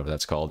Wrath, or whatever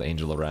that's called,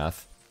 Angel of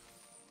Wrath.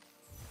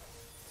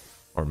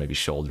 Or maybe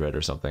Sholdred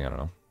or something, I don't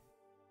know.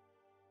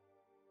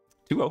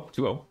 2-0,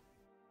 2-0.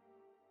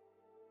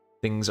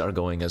 Things are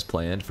going as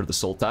planned for the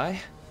Sultai.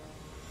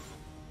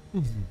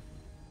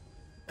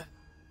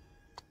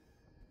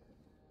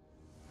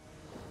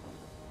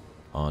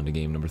 On to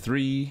game number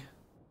 3.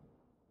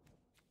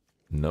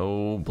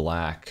 No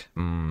black.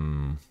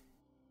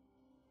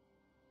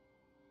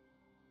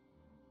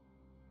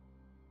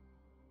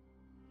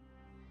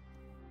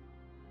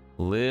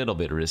 Little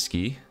bit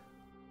risky.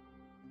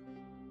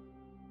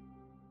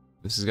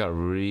 This has got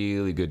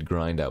really good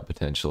grind out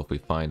potential if we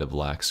find a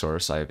black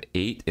source. I have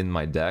 8 in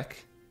my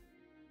deck.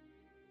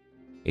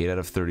 8 out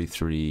of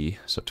 33,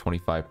 so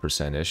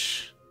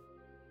 25%-ish.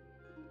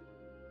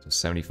 So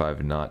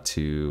 75 not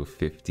to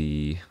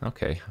 50.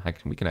 Okay,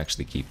 we can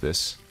actually keep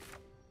this.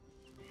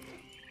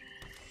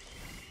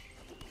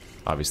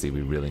 Obviously,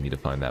 we really need to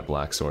find that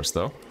black source,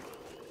 though.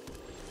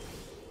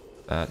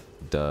 That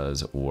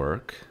does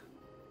work.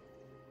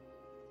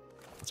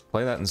 Let's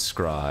play that in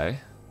Scry.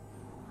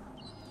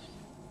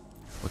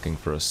 Looking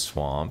for a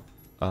swamp.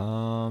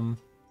 I'm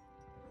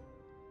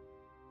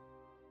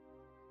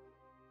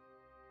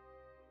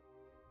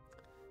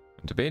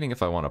debating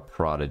if I want a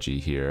Prodigy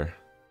here.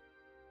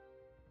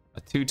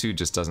 A 2/2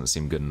 just doesn't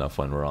seem good enough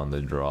when we're on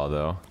the draw,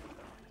 though.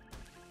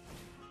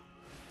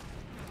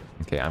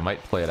 Okay, I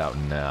might play it out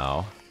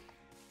now.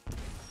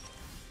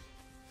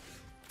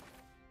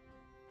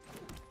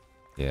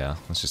 Yeah,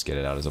 let's just get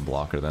it out as a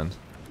blocker then.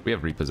 We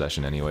have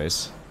repossession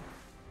anyways.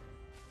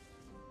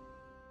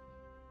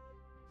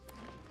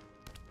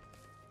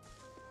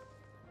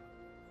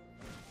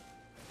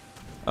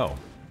 Oh.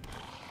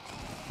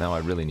 Now I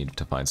really need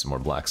to find some more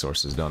black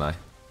sources, don't I?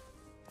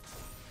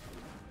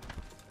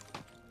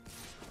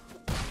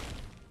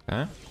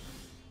 Okay.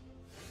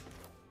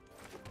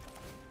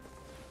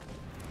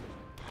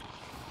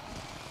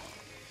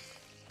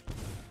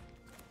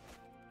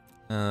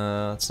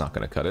 It's not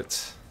gonna cut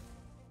it.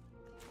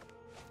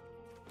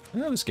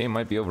 Well, this game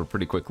might be over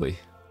pretty quickly.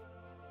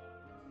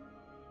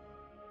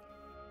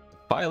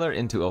 Filer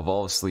into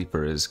Evolve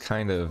Sleeper is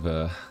kind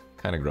of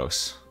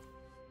gross.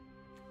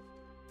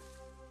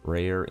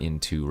 Rare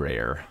into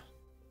rare.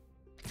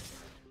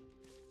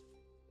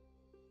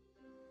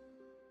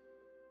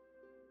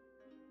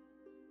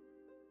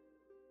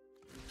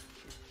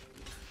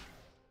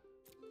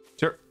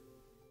 Sure.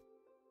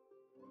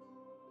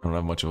 I don't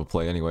have much of a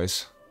play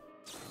anyways.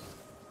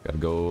 Gotta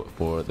go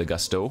for the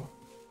gusto.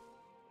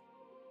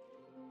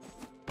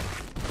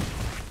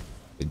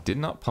 They did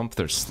not pump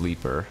their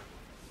sleeper.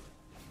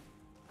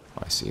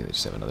 Oh, I see, they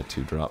just have another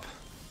 2-drop.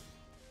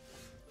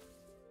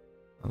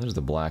 Well, there's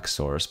the black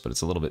source, but it's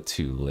a little bit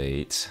too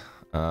late.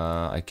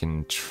 I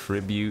can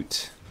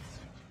tribute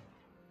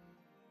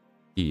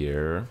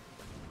here.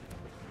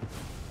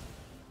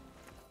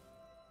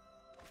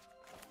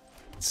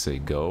 Let's say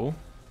go.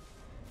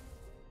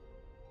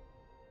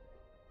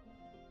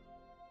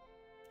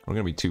 We're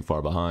gonna be too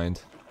far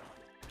behind.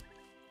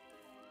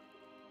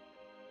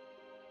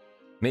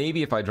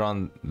 Maybe if I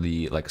drawn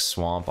the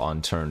swamp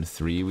on turn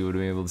 3, we would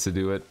be able to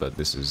do it, but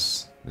this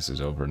is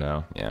over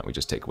now. Yeah, we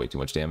just take way too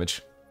much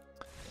damage.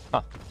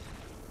 Huh.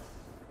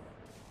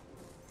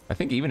 I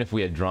think even if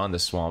we had drawn the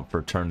swamp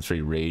for turn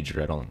 3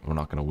 Rager, we're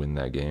not gonna win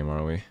that game,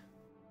 are we?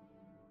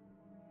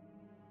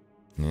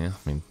 Yeah,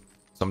 I mean,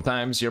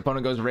 sometimes your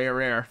opponent goes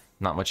rare.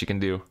 Not much you can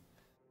do.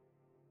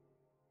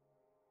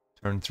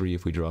 Turn 3,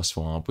 if we draw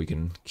swamp, we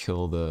can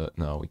kill the...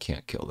 No, we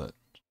can't kill that.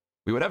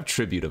 We would have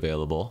tribute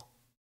available.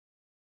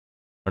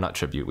 Or not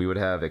tribute, we would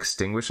have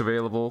extinguish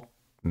available,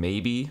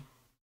 maybe.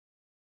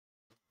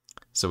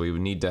 So we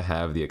would need to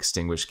have the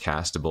extinguish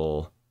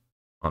castable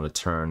on a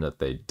turn that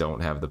they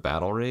don't have the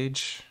battle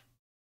rage.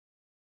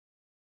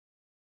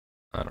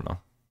 I don't know.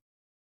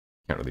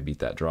 Can't really beat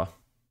that draw.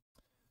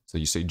 So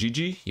you say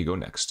GG, you go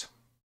next.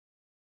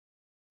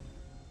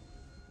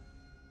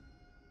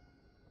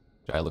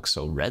 I look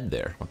so red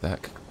there. What the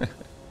heck?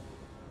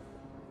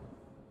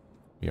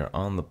 We are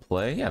on the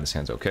play. Yeah, this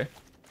hand's okay.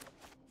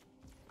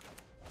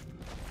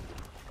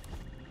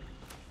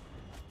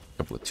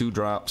 Couple of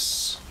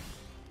 2-drops.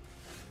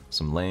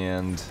 Some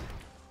land.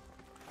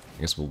 I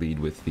guess we'll lead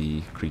with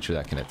the creature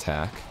that can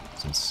attack,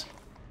 since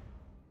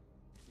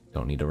we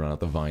don't need to run out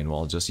the vine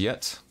wall just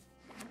yet.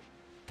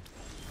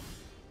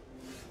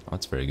 Oh,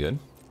 that's very good.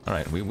 All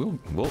right,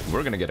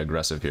 we're gonna get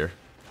aggressive here.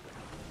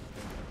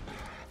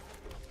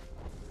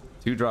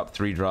 2-drop,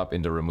 3-drop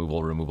into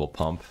removal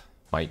pump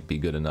might be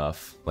good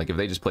enough. Like if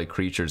they just play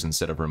creatures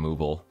instead of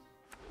removal,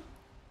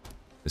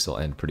 this will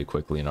end pretty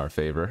quickly in our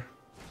favor.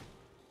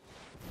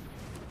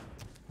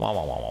 Wah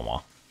wah wah wah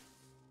wah.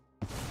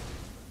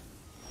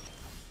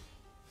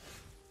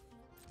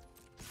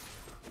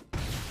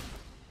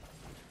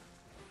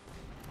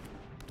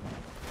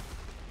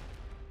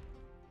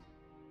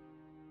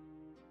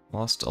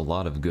 Lost a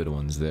lot of good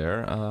ones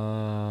there.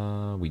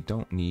 We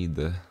don't need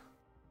the...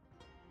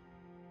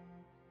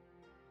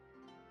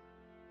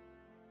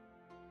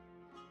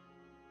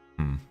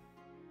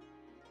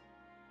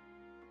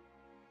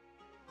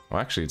 Well,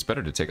 actually, it's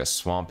better to take a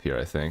swamp here,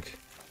 I think.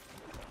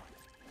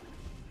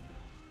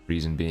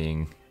 Reason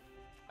being,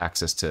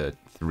 access to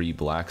 3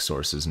 black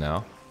sources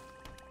now.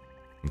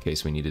 In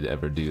case we needed to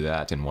ever do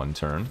that in one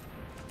turn.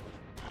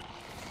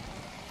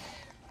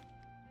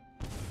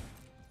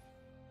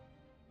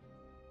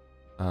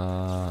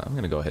 I'm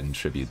gonna go ahead and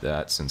tribute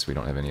that since we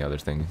don't have any other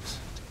things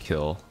to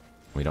kill.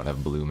 We don't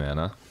have blue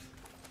mana.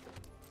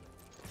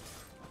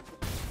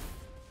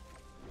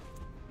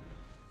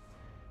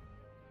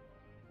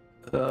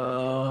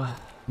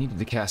 Needed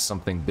to cast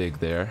something big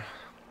there.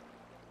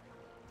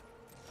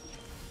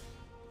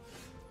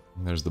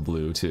 There's the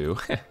blue too.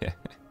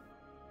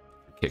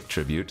 Kick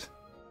tribute.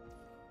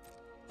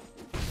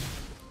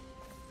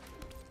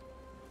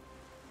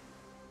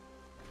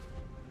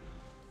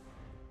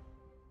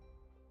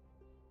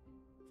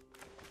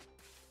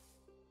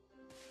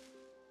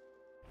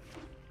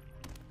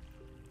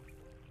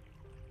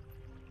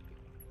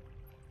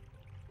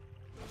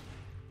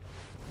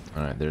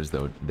 Alright, there's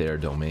their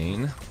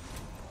domain.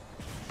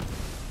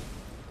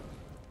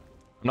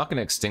 I'm not going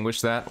to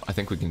extinguish that. I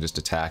think we can just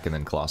attack and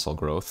then Colossal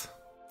Growth.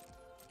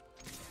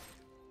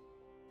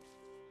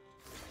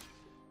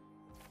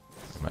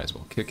 Might as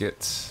well kick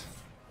it.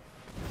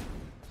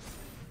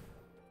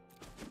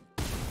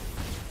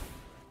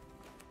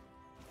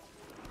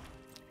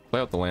 Play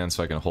out the land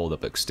so I can hold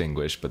up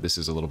Extinguish, but this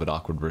is a little bit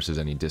awkward versus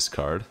any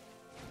discard.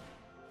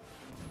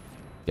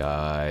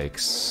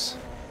 Yikes.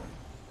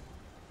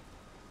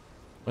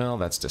 Well,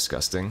 that's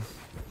disgusting.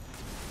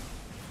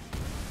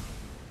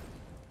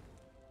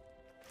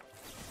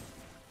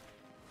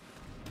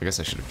 I guess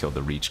I should have killed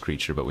the reach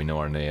creature, but we know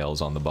our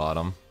nail's on the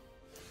bottom.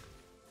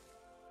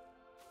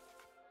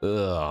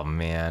 Oh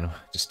man,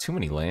 just too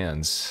many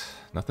lands.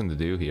 Nothing to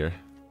do here.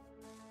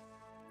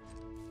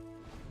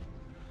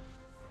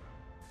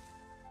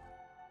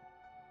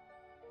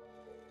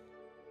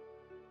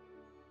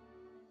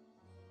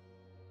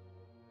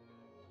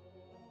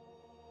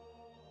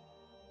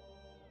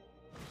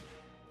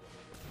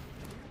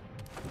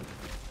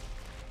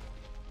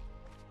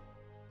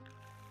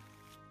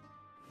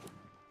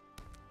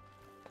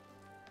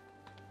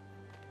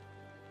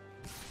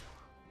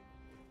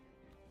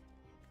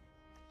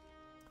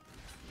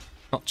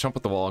 I'll jump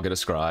at the wall, get a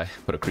scry,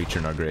 put a creature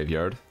in our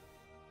graveyard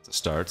to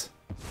start.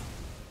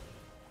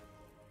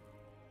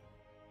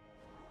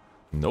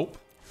 Nope.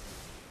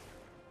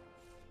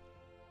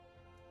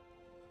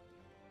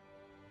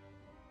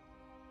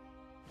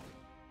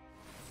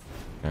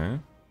 Okay.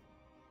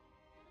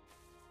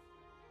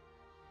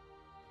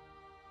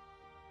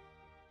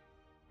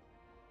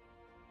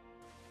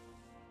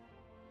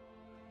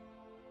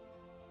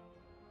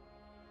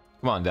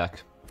 Come on,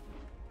 deck.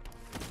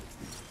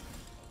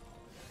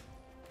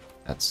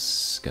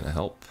 That's gonna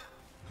help.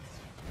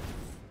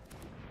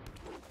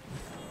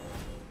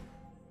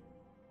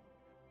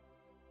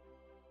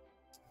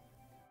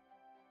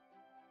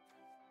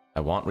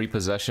 I want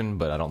repossession,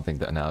 but I don't think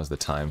that now is the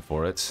time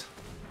for it.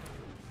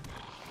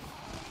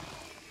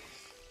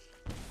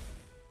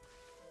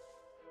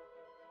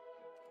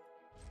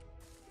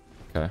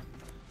 Okay.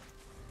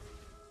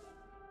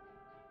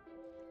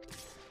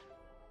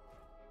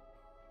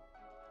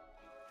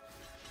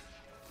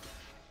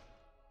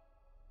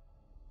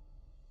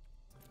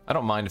 I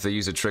don't mind if they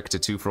use a trick to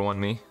 2-for-1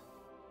 me.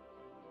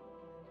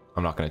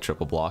 I'm not going to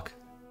triple block.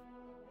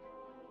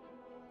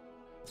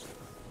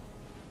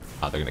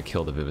 Ah, they're going to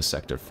kill the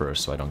Vivisector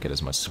first, so I don't get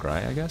as much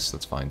scry, I guess.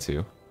 That's fine,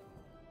 too.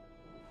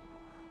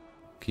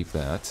 Keep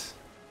that.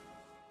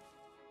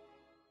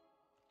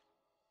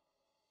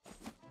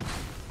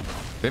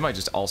 They might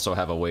just also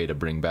have a way to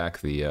bring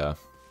back the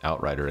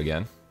Outrider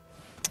again.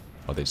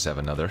 Oh, they just have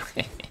another.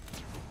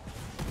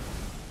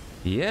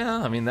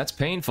 Yeah, I mean, that's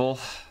painful.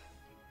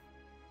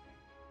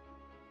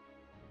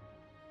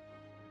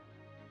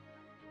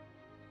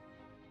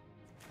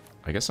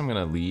 I guess I'm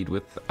gonna lead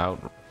with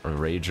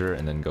Outrager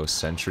and then go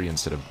Sentry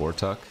instead of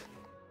Vortuck.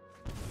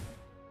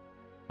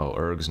 Oh,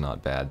 UURG's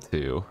not bad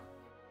too,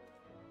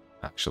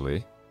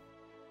 actually.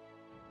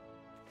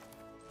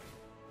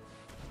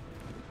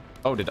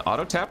 Oh, did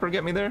Auto Tapper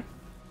get me there?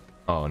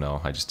 Oh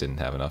no, I just didn't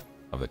have enough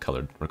of the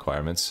colored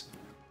requirements.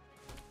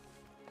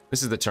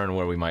 This is the turn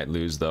where we might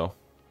lose, though.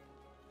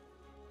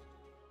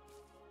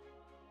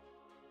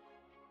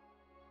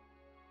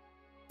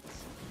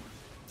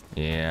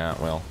 Yeah,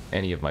 well,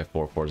 any of my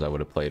 4/4s I would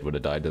have played would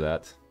have died to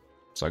that.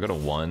 So I go to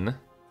 1.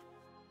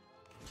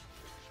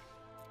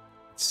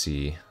 Let's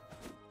see.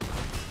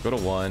 Go to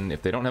 1.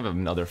 If they don't have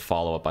another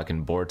follow-up, I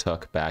can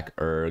Vortuck back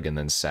UURG and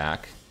then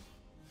sack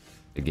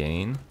to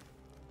gain.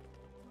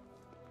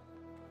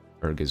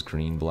 UURG is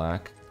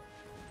green-black.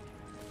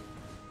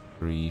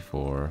 3,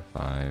 4,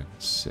 5,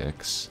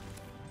 6.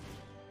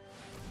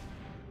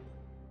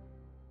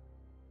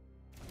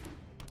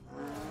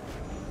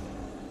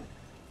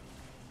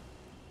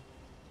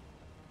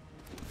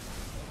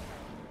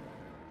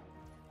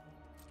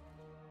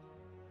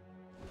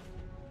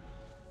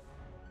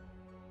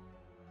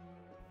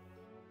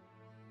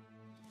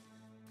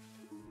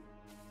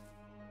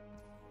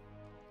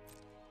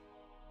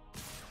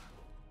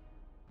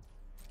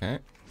 Okay.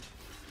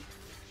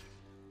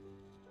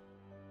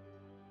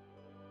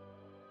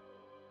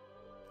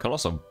 Could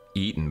also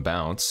eat and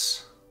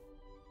bounce.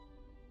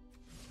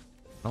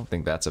 I don't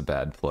think that's a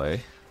bad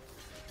play.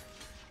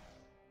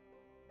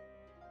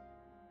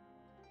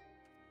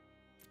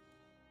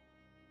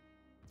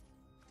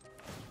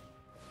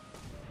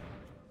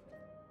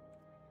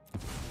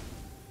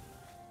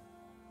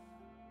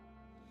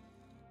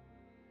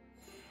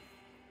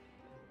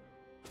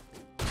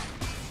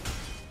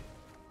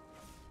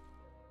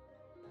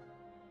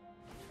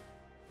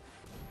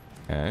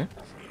 Okay.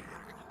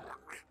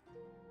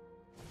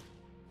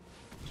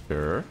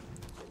 Sure. I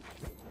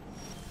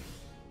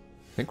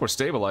think we're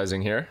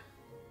stabilizing here.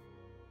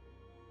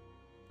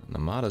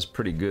 Namada's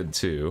pretty good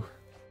too.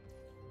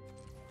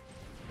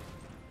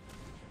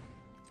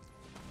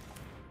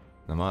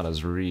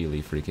 Namada's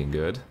really freaking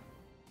good.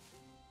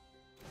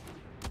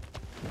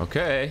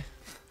 Okay.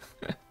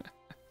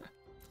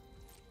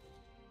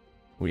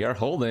 We are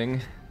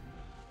holding.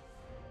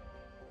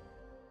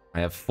 I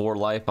have 4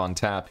 life on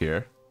tap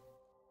here.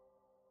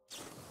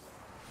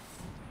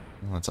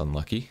 Well, that's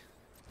unlucky.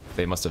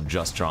 They must have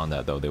just drawn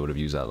that, though. They would have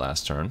used that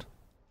last turn.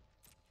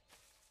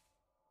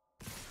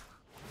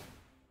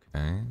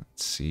 Okay,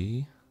 let's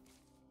see.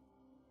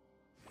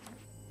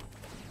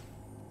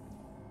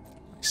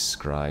 Nice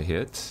scry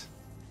hit.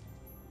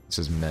 This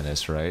is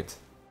Menace, right?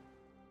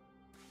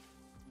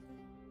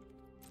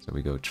 So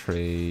we go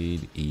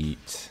trade,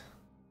 eat.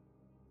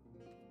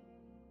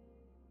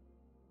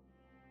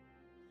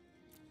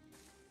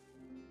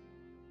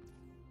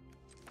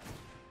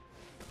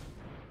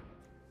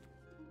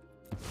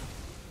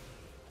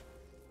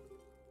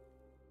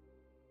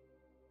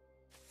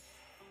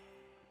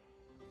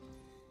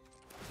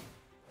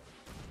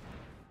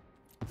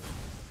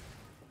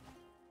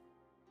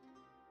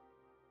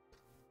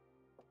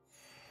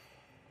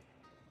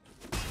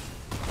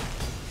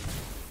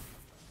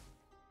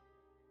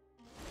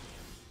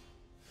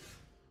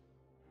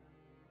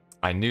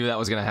 I knew that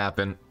was gonna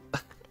happen.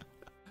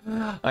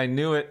 I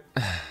knew it.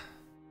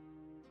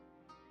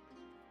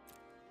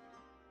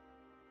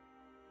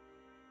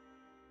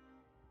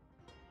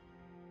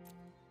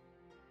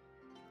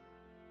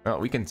 Well,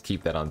 we can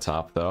keep that on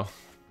top, though.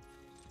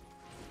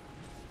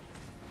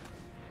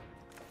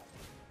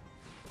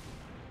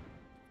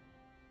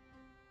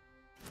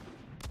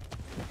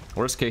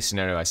 Worst case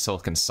scenario, I still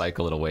can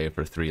cycle it away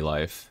for 3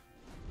 life.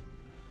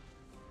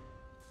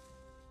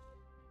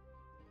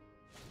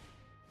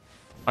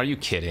 Are you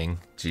kidding?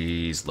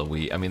 Jeez,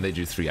 Louis. I mean, they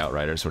drew 3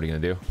 Outriders. What are you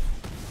gonna do?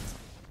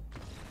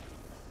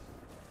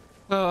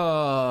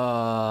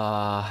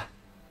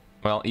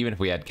 Well, even if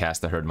we had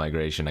cast the Herd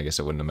Migration, I guess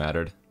it wouldn't have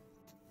mattered.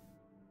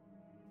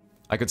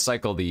 I could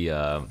cycle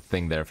the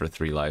thing there for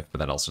 3 life, but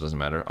that also doesn't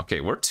matter.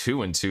 Okay, we're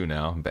 2-2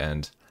 now,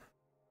 and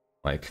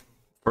like,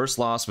 first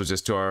loss was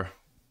just to our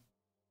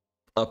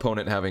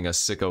opponent having a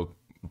sicko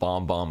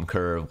bomb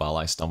curve while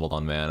I stumbled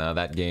on mana.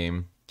 That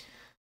game,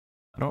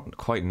 I don't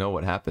quite know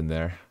what happened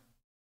there.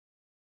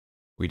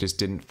 We just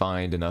didn't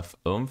find enough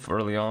oomph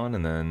early on,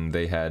 and then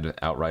they had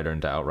Outrider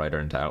into Outrider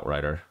into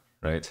Outrider,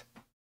 right?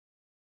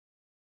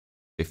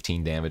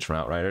 15 damage from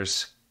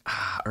Outriders.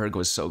 UURG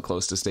was so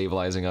close to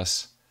stabilizing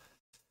us.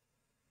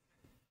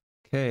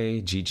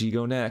 Okay, GG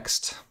go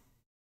next.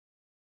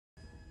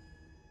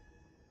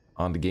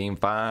 On to game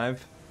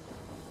 5.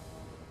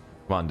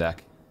 Come on,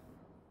 deck.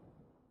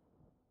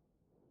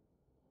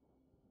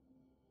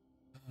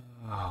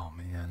 Oh,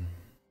 man.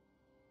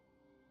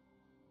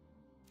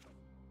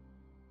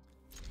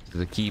 This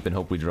is a keep and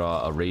hope we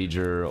draw a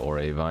Rager or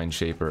a Vine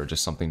Shaper or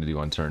just something to do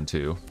on turn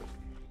 2.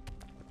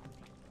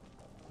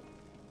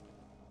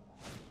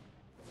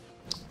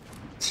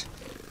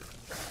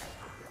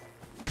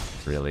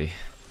 Really?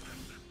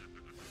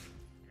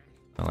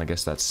 Well, I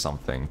guess that's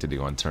something to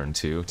do on turn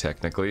 2,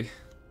 technically.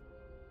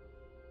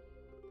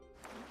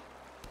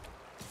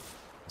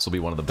 This will be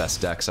one of the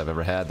best decks I've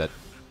ever had that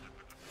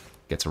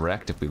gets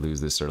wrecked if we lose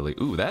this early.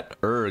 Ooh,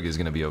 that UURG is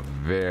going to be a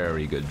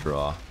very good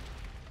draw.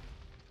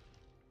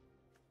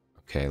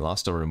 Okay,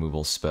 lost a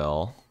removal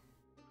spell.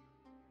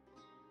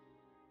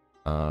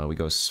 We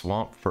go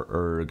Swamp for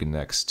UURG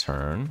next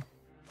turn.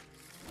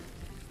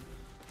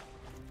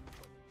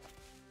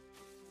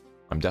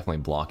 I'm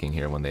definitely blocking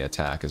here when they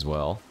attack as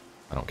well.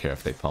 I don't care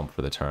if they pump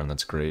for the turn,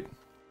 that's great.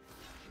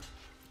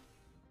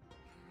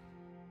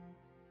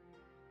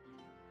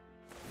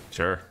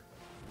 Sure.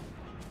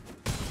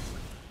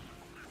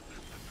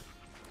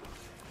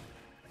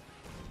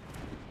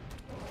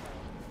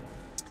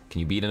 Can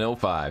you beat an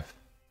 0-5?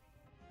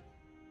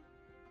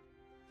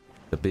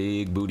 The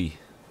big booty.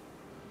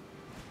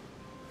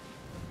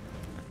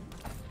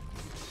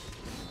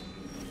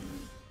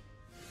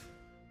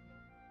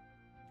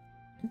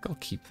 I think I'll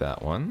keep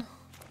that one.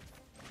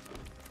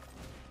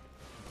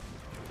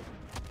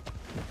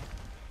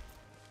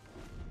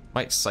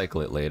 Might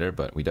cycle it later,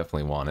 but we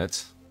definitely want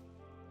it.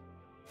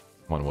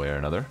 One way or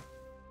another.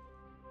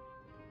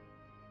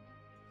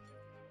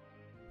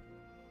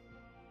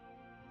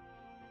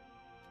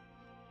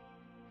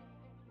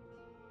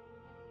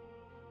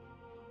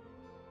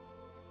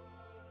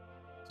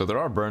 So there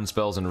are burn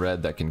spells in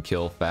red that can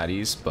kill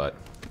fatties, but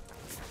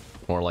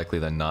more likely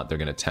than not, they're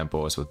going to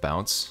tempo us with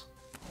bounce.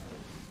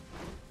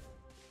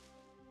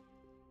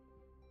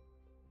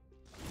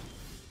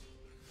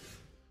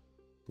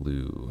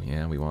 Blue,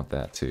 yeah, we want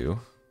that too.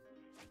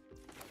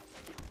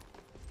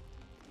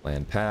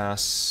 Land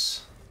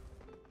pass.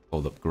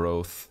 Hold up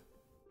growth.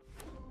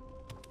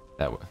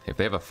 That if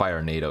they have a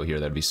fire NATO here,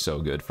 that'd be so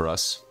good for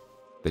us.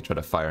 They try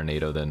to fire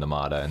NATO, then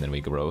Namada, and then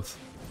we growth.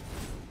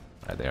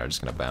 Alright, they are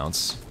just gonna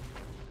bounce.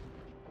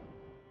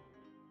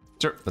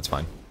 Sure, that's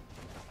fine.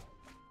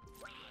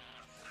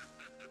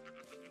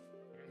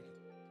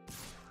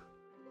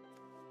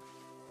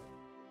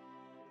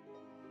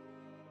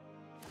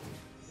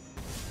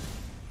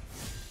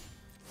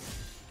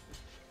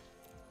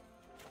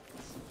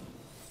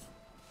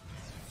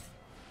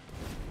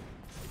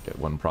 Get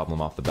one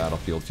problem off the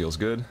battlefield feels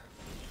good.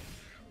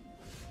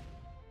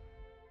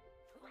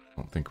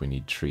 Don't think we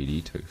need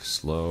Treaty to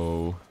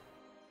slow.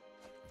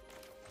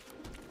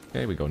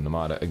 Okay, we go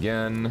Namada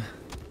again.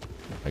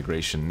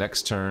 Migration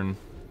next turn.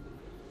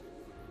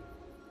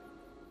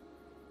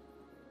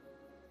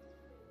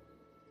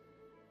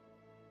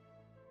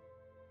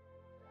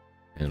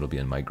 And it'll be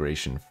in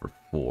migration for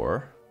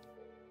 4.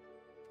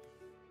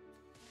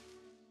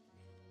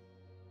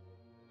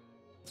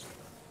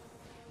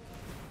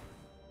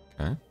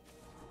 Okay.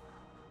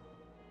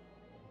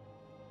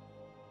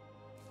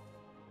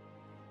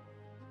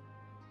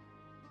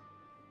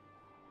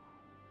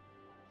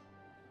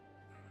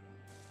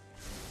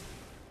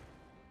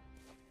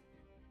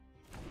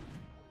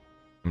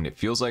 I mean, it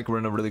feels like we're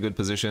in a really good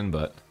position,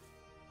 but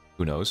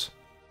who knows?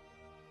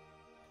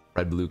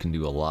 Red-blue can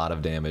do a lot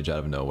of damage out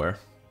of nowhere.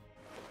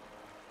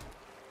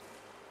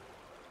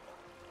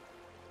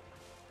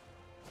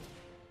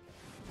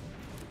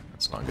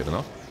 That's not good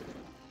enough.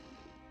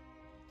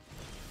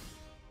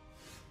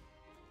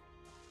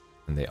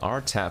 And they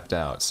are tapped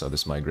out, so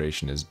this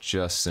migration is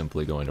just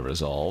simply going to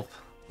resolve.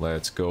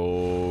 Let's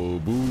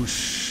go,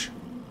 boosh.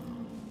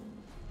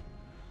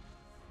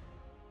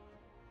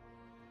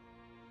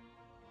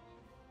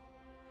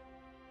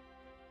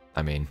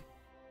 I mean,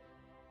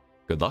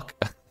 good luck.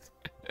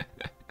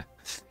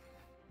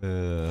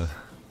 Yeah,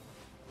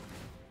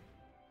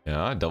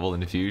 double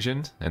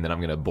infusion, and then I'm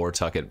gonna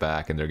Bortuck it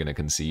back and they're gonna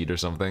concede or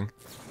something.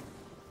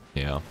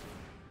 Yeah.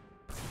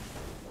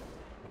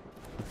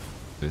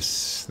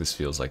 This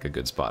feels like a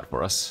good spot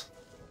for us.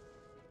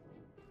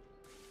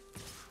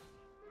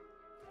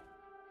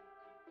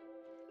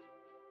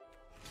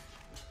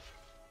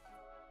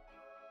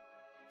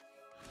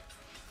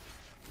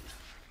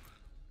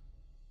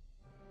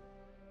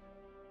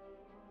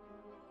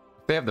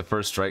 If they have the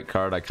first strike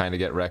card, I kind of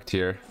get wrecked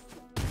here.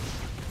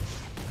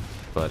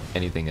 But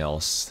anything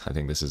else, I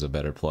think this is a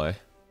better play.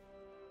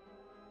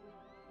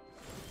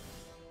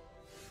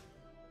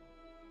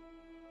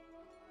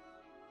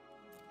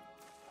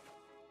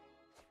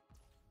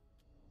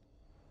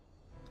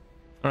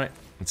 Alright,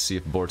 let's see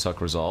if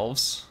Bortuck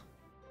resolves.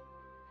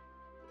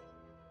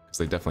 Because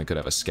they definitely could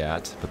have a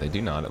scat, but they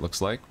do not, it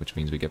looks like, which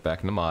means we get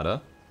back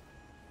Numata.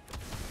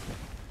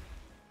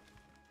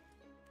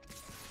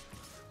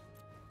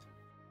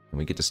 And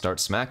we get to start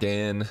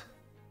smacking.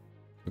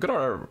 Look at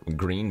our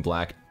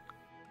green-black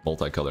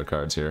multicolor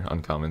cards here,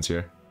 uncommons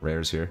here,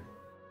 rares here.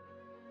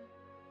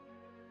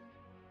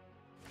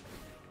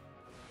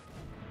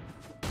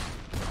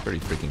 Pretty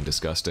freaking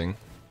disgusting.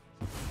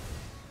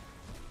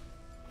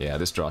 Yeah,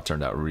 this draw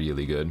turned out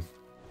really good.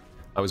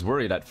 I was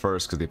worried at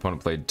first because the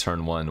opponent played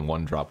turn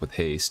 1 drop with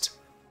haste.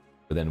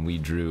 But then we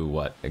drew,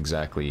 what,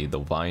 exactly, the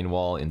Vine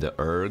Wall into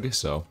UURG,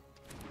 so...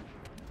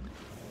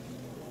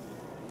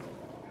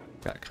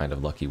 Got kind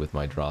of lucky with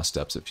my draw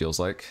steps, it feels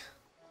like.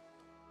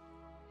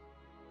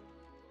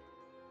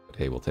 But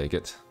hey, we'll take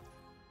it.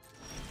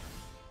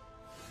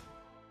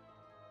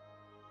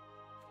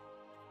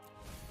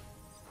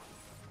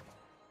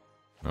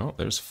 Oh,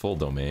 there's full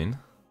domain.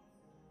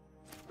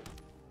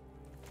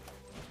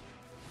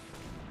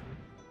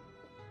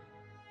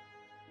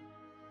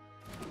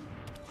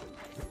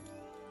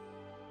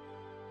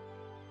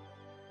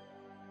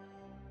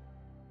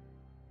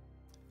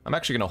 I'm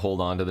actually going to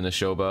hold on to the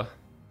Nishoba.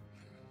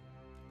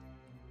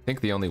 I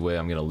think the only way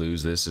I'm going to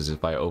lose this is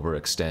if I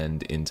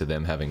overextend into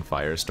them having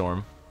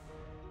Firestorm.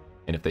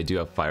 And if they do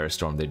have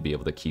Firestorm, they'd be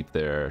able to keep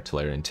their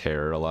Tolarian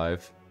Terror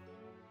alive.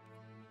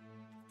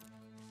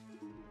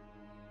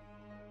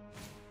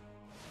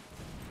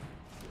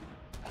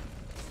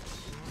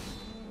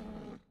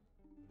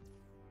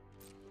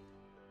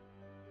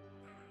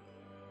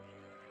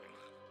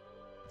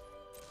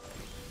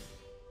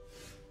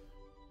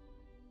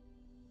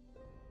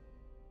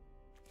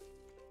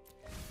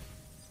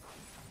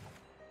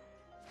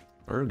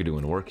 UURG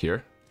doing work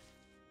here.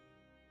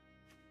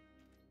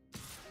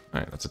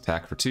 Alright, let's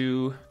attack for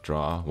 2.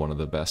 Draw one of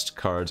the best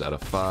cards out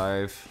of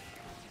 5.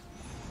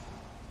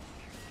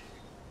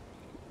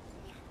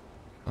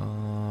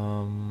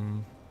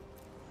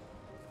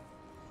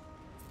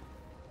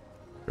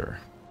 Sure.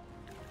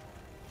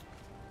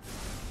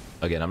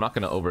 Again, I'm not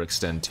going to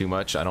overextend too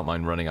much. I don't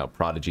mind running out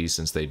Prodigy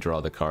since they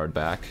draw the card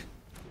back.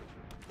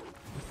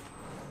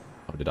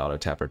 Oh, did auto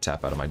tap or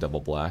tap out of my double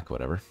black?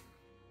 Whatever.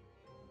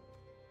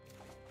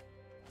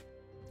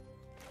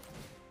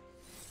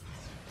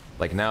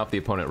 Like now, if the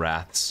opponent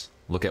wraths,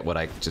 look at what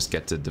I just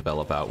get to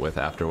develop out with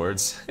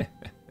afterwards.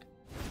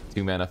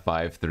 2 mana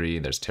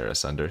 5/3, there's Terra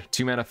Sunder.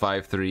 2 mana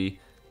 5/3,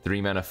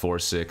 3 mana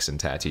 4/6, and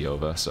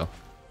Tatiova. So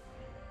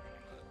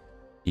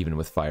even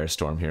with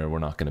Firestorm here, we're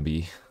not going to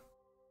be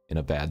in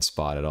a bad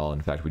spot at all.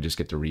 In fact, we just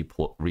get to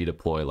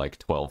redeploy like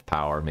 12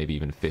 power, maybe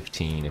even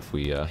 15 if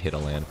we hit a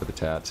land for the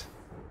Tat.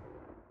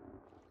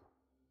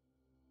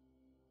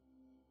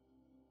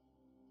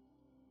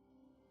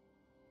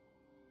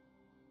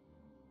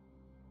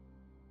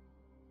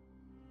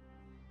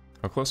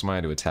 How close am I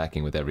to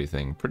attacking with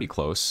everything? Pretty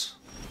close.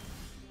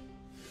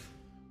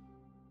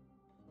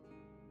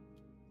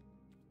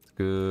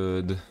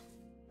 Good.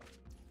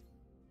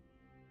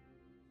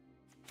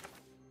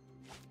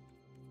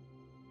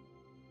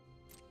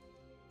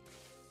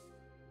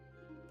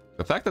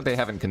 The fact that they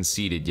haven't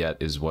conceded yet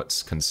is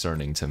what's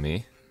concerning to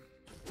me.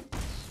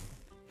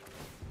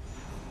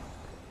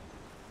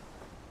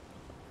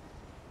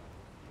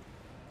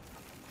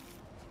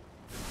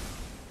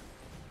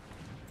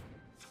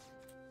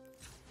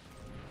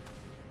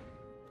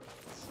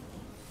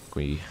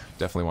 We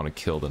definitely want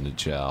to kill the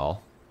Nijal.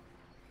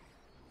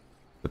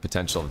 The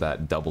potential of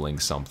that doubling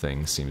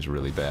something seems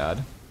really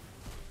bad.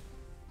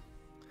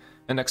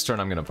 And next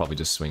turn I'm going to probably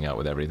just swing out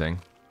with everything.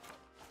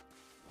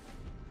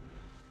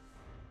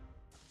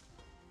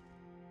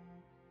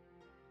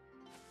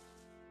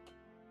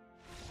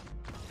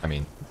 I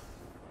mean,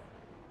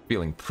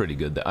 feeling pretty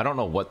good. I don't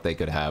know what they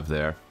could have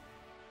there.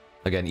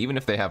 Again, even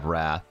if they have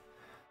Wrath,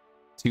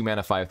 2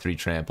 mana 5/3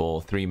 trample,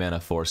 3 mana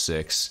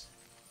 4/6,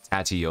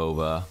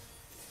 Tatiova.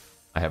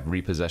 I have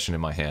Repossession in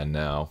my hand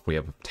now. We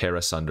have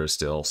Terra Sunder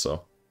still,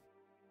 so...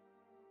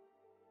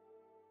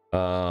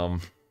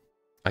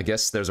 I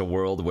guess there's a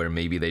world where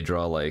maybe they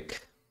draw,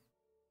 like...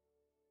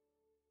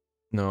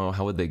 No,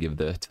 how would they give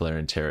the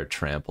Tolarian Terror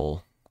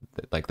trample?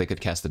 Like, they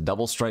could cast a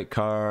double strike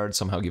card,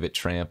 somehow give it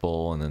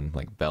trample, and then,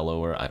 like,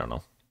 Bellower? I don't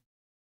know.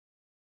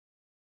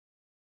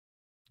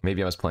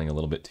 Maybe I was playing a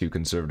little bit too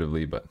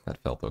conservatively, but that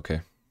felt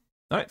okay.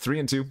 Alright, 3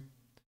 and 2.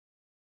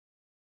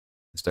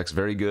 This deck's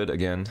very good,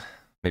 again.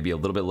 Maybe a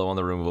little bit low on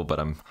the removal, but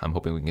I'm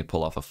hoping we can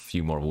pull off a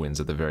few more wins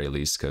at the very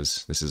least,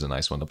 because this is a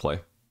nice one to play.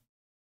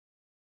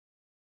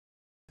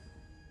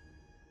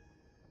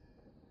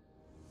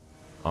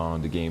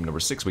 On to game number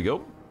 6 we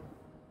go.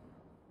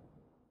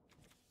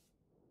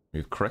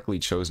 We've correctly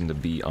chosen to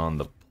be on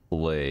the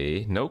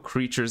play. No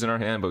creatures in our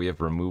hand, but we have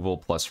removal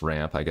plus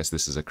ramp. I guess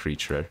this is a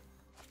creature,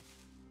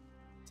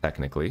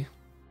 technically.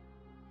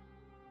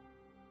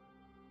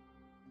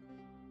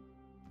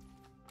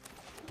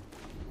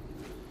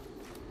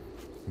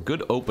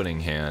 Good opening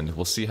hand.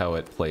 We'll see how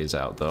it plays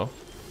out, though.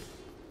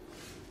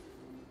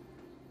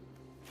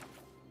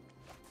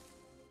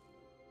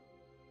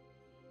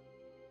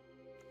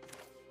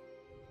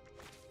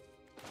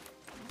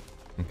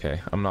 Okay,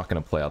 I'm not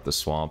going to play out the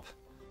swamp.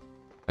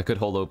 I could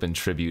hold open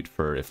Tribute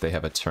for if they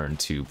have a turn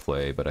 2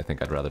 play, but I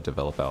think I'd rather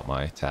develop out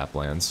my tap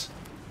lands.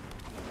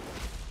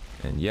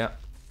 And yeah,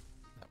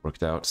 that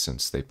worked out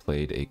since they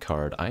played a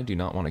card I do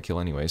not want to kill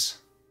anyways.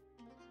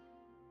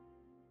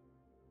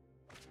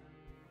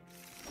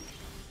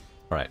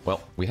 Alright,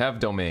 well, we have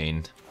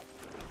Domain.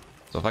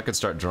 So if I could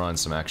start drawing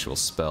some actual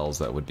spells,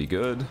 that would be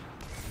good.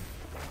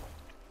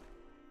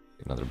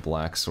 Another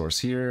black source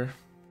here.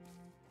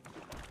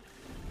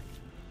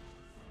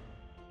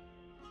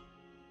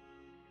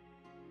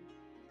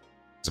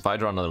 So if I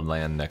draw another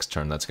land next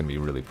turn, that's going to be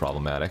really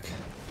problematic.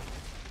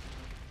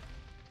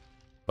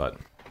 But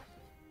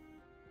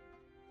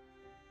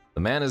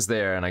the mana's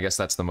there, and I guess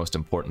that's the most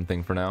important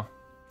thing for now.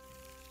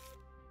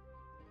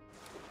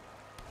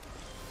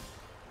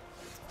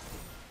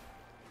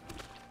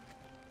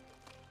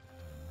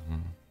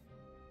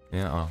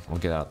 Yeah, we'll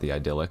get out the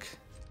idyllic.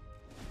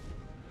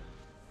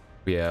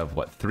 We have,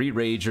 what, 3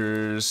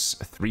 Ragers,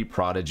 3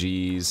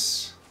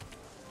 Prodigies.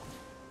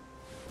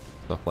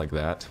 Stuff like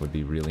that would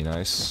be really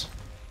nice.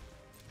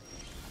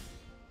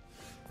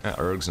 Yeah,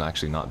 UURG's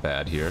actually not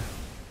bad here.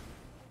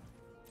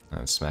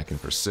 And smacking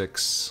for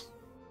 6.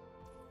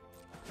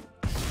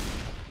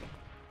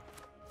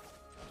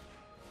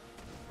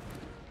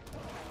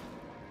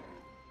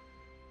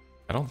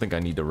 I don't think I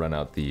need to run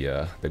out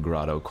the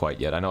grotto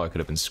quite yet. I know I could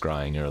have been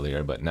scrying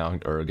earlier, but now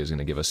UURG is going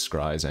to give us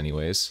scries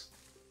anyways.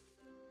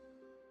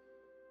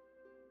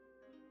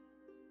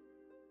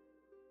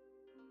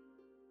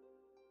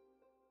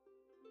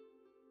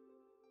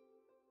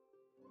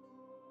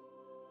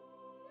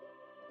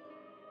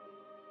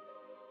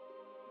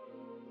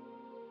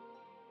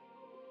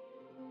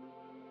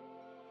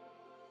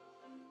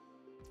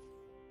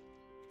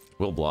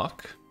 We'll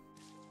block.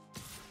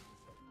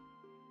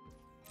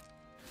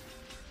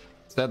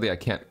 Sadly, I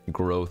can't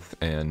growth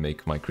and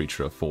make my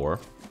creature a 4.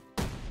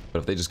 But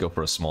if they just go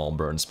for a small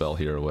burn spell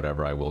here or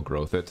whatever, I will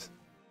growth it.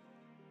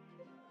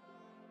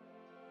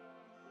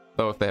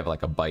 Though if they have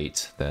like a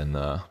bite, then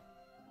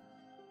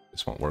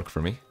this won't work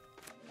for me.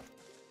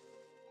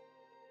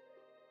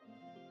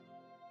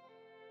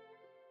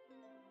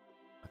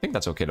 I think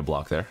that's okay to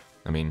block there.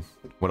 I mean,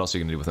 what else are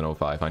you going to do with an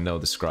 0-5? I know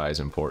the scry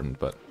is important,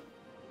 but...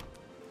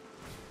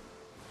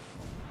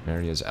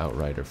 Maria's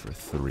Outrider for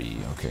 3.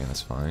 Okay,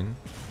 that's fine.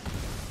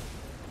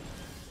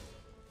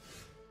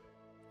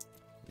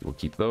 We'll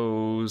keep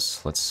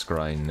those. Let's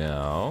scry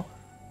now.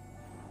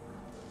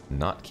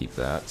 Not keep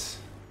that.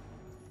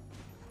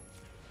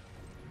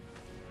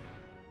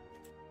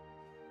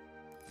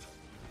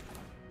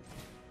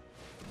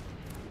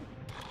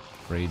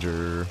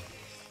 Rager.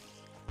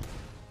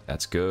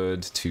 That's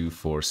good. 2,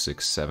 4,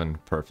 6, 7.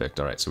 Perfect.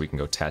 Alright, so we can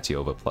go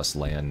Tatiova plus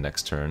land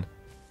next turn.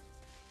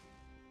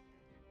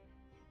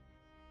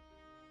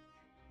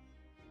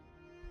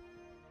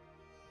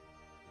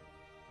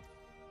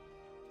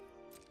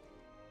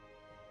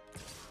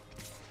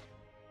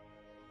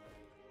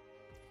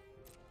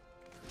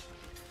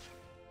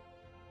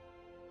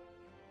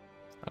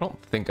 I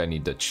don't think I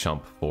need to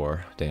chump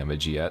for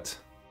damage yet.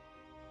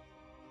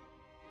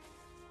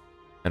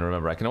 And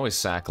remember, I can always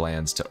sack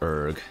lands to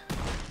UURG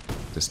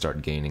to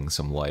start gaining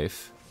some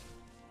life.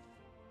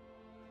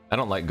 I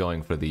don't like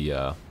going for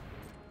the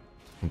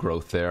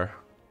growth there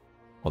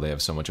while they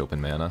have so much open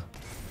mana.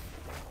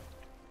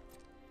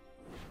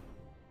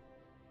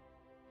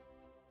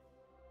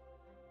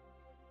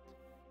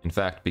 In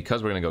fact,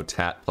 because we're going to go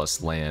Tat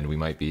plus land, we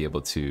might be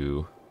able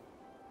to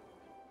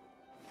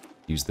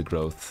use the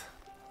growth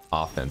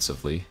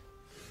offensively.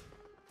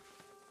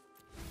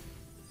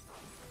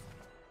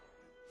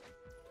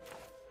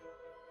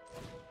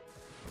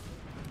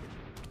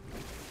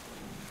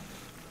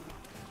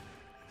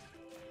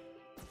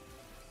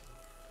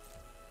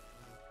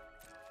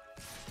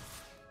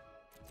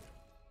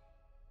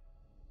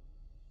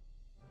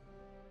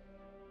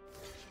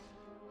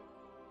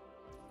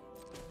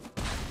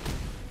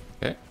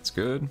 Okay, that's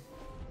good.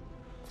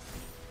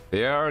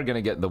 They are going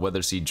to get the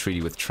Weatherseed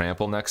Treaty with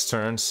Trample next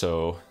turn,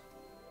 so...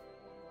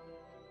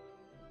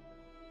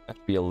 Have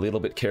to be a little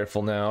bit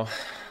careful now.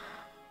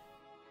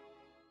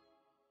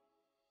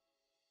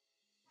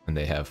 And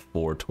they have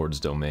 4 towards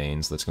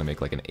domains. That's going to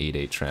make like an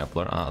 8/8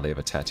 trampler. Ah, they have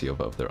a Tatiova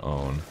of their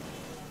own.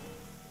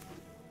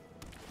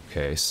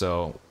 Okay,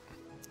 so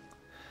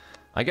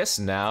I guess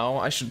now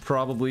I should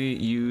probably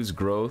use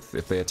growth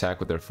if they attack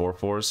with their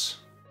 4/4s.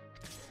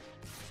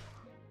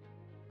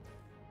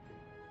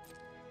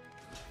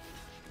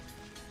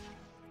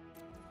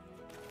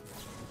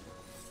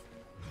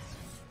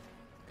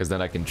 Because then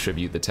I can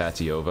tribute the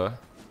Tatiova.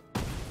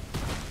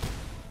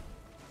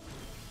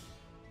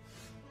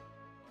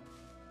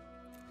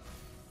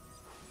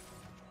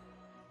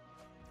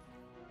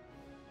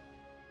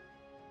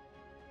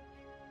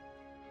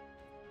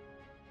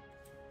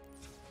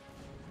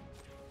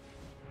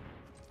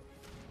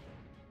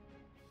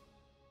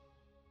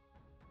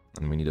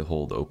 And we need to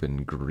hold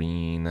open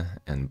green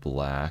and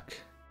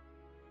black.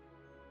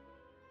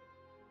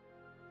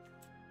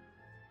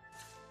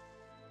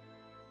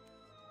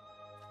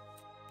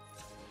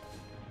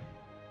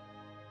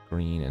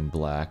 Green and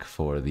black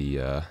for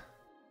the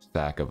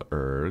stack of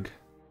UURG.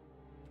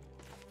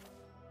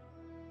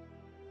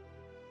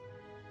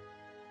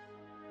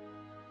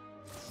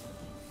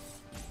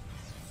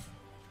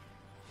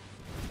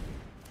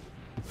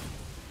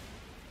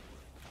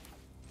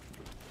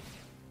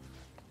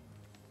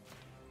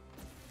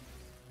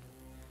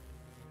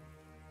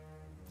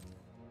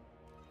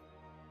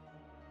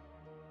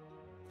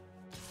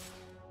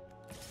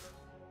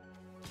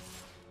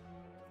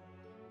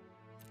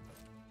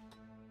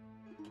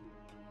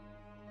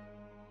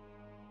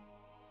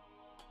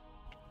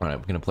 Alright,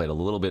 we're going to play it a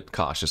little bit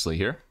cautiously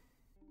here.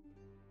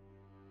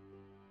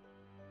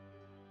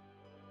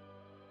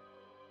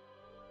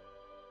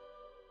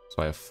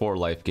 So I have 4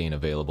 life gain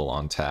available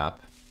on tap.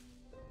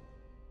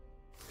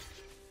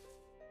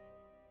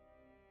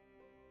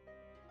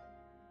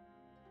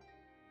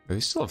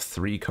 They still have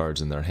 3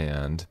 cards in their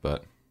hand,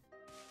 but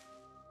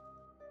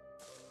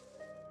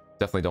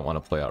definitely don't want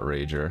to play out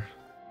Rager.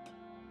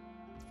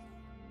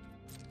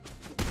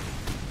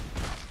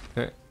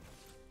 Okay.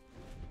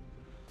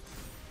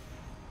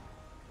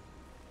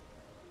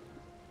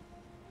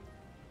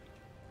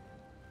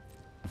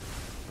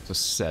 So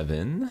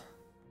 7.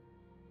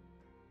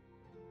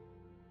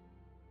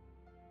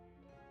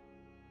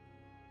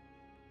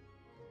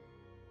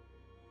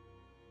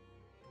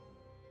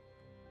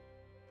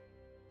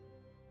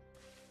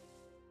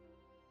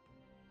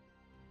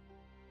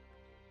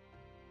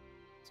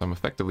 So I'm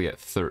effectively at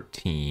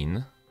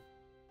 13.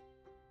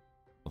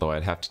 Although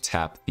I'd have to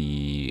tap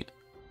the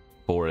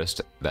forest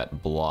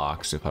that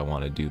blocks if I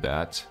want to do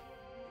that.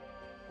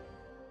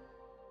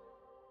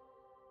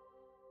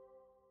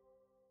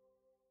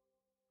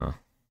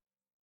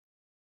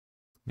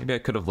 Maybe I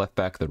could have left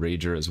back the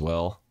Rager as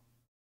well.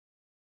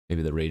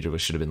 Maybe the Rager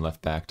should have been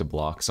left back to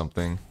block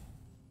something.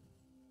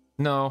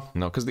 No,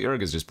 because the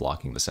UURG is just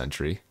blocking the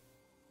sentry.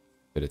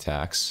 It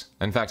attacks.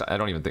 In fact, I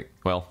don't even think...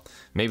 Well,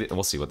 maybe...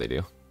 We'll see what they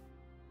do.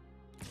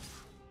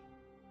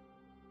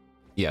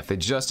 Yeah, if they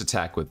just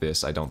attack with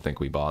this, I don't think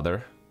we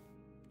bother.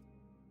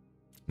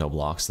 No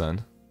blocks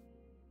then.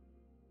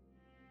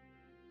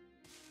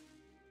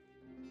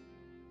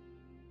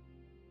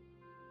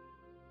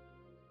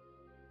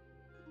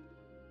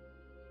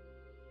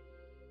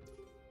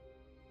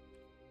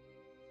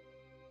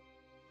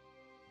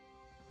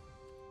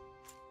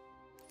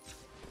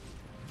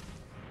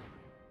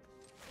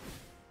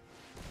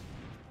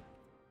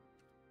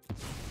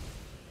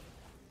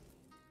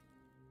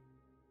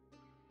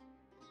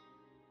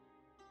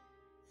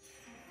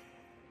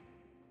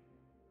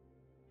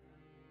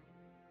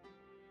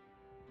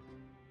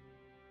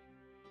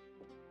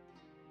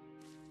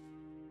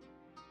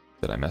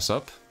 Did I mess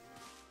up?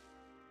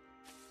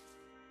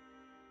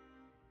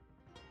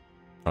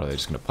 Or are they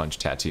just going to punch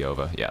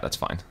Tatiova? Yeah, that's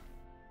fine.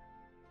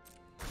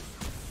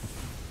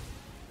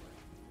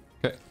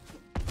 Okay.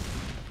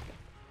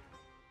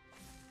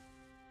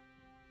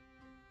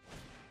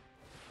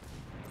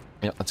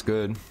 Yeah, that's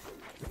good.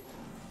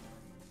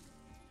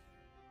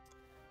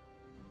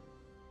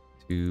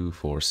 2,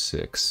 4,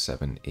 6,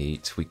 7,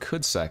 8. We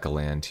could sack a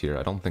land here.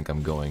 I don't think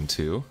I'm going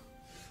to.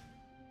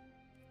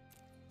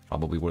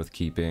 Probably worth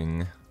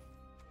keeping.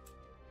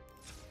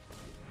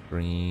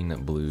 Green,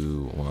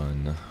 blue,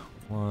 1,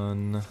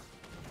 1.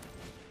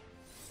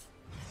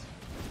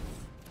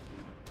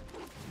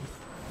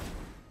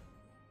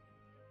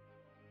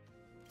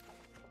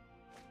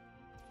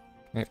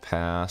 Okay,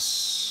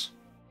 pass.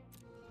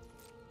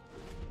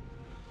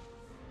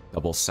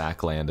 Double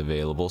sack land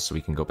available, so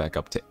we can go back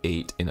up to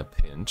 8 in a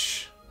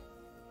pinch.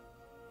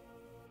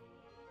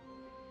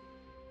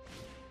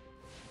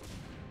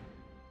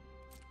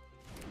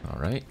 All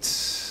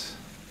right.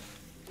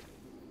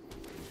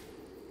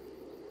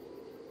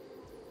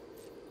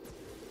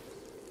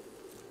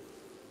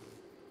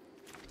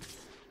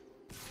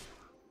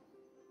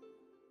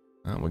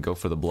 We go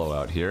for the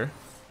blowout here.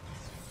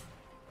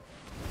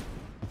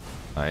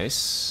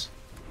 Nice.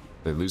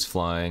 They lose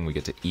flying, we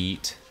get to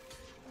eat.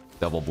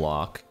 Double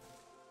block.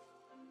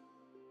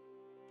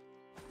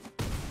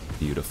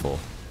 Beautiful.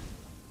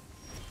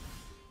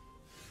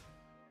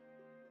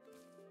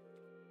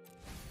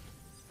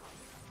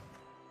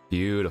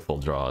 Beautiful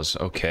draws.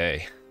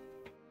 Okay.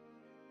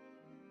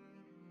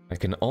 I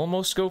can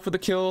almost go for the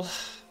kill.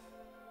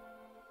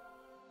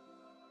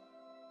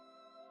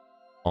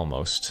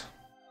 Almost.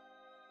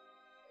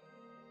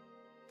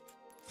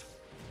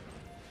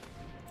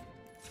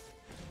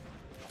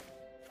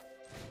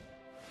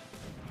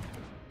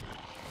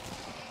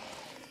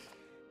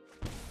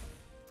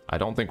 I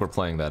don't think we're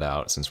playing that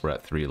out since we're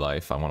at 3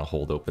 life. I want to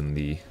hold open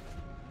the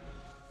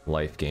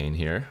life gain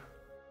here.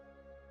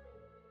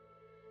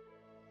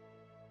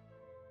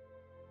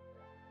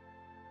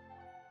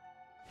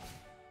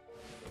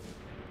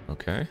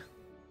 Okay.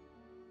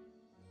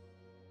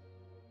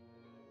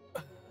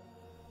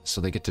 So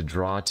they get to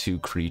draw 2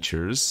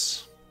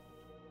 creatures.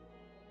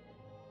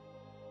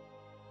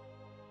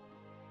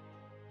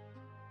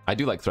 I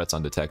do like Threats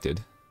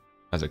Undetected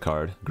as a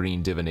card.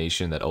 Green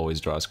Divination that always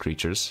draws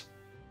creatures.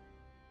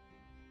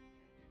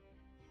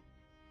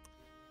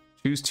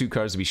 Choose 2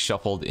 cards to be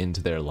shuffled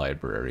into their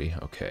library.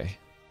 Okay.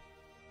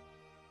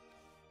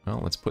 Well,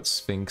 let's put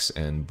Sphinx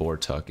and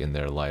Bortuk in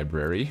their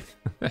library.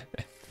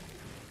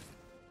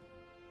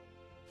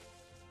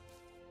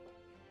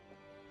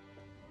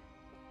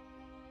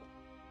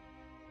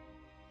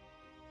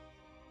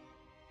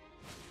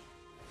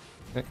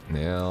 Okay,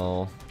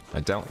 nail. I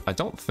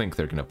don't think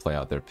they're gonna play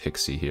out their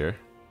Pixie here.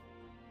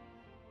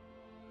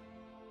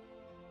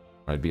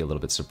 I'd be a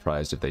little bit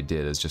surprised if they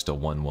did as just a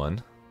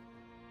 1/1.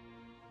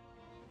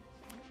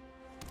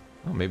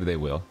 Oh, maybe they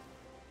will.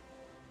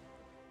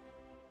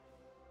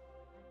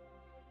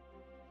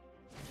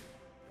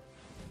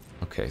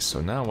 Okay, so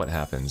now what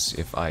happens?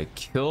 If I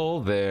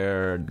kill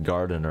their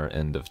Gardener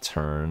end of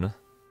turn...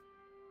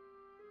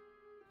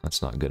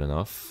 That's not good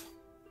enough.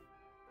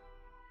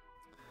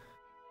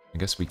 I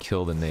guess we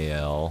kill the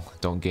Nael.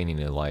 Don't gain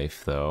any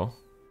life, though.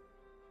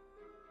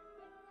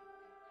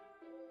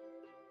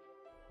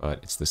 But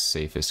it's the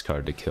safest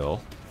card to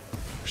kill.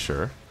 For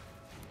sure.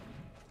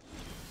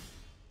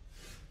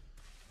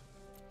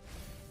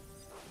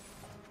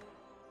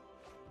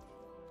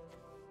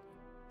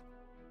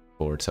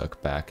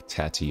 Bortuk back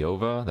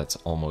Tatiova. That's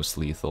almost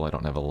lethal. I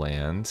don't have a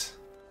land.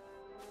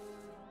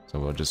 So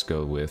we'll just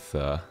go with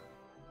our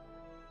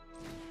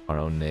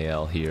own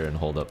Nael here and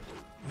hold up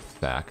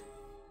back.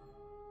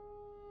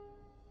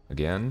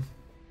 Again.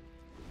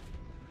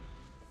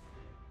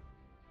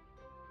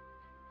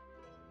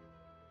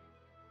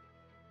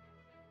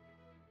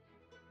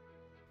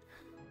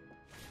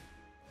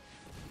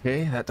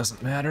 Okay, that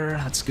doesn't matter.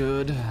 That's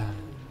good.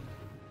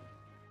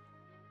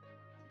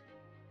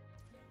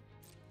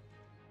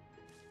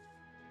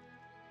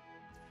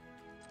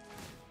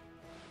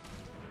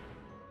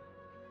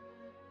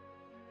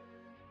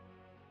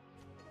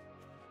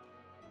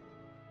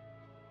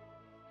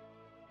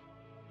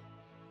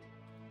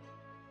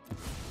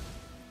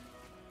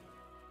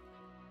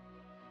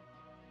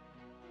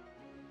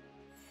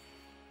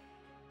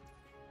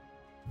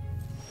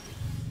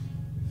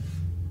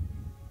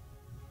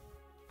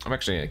 I'm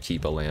actually going to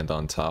keep a land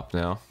on top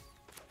now.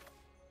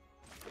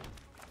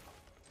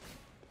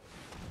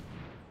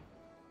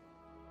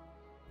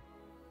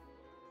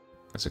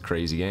 That's a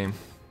crazy game.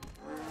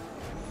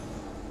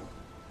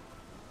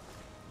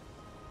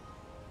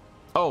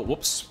 Oh,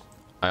 whoops.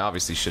 I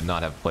obviously should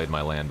not have played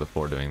my land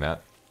before doing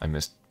that. I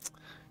missed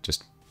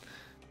just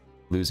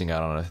losing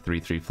out on a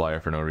 3/3 flyer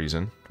for no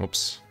reason.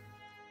 Whoops.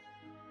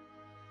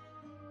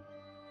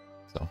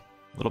 So,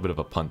 a little bit of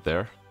a punt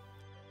there.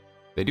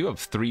 They do have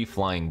 3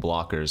 flying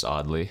blockers,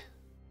 oddly.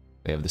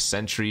 They have the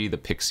Sentry, the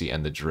Pixie,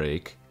 and the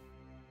Drake.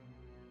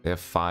 They have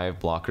 5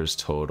 blockers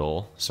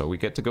total, so we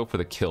get to go for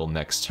the kill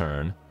next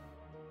turn.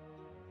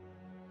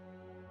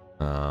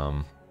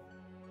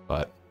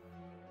 But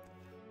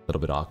a little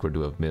bit awkward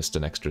to have missed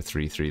an extra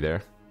 3/3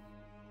 there.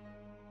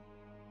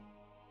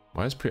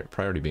 Why is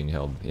priority being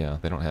held? Yeah,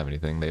 they don't have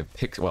anything. They have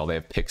they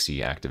have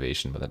Pixie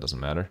activation, but that doesn't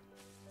matter.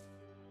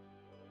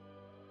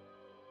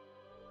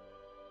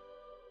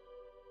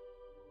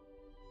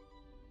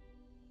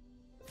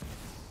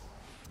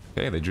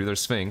 Okay, they drew their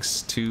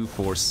Sphinx. 2,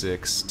 4,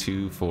 6,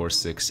 2, 4,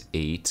 6,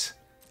 8.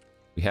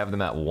 We have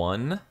them at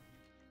 1.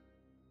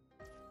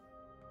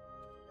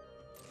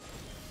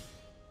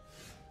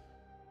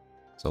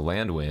 So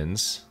land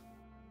wins.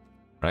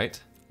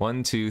 Right?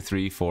 1, 2,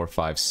 3, 4,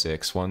 5,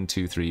 6. 1,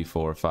 2, 3,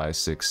 4, 5,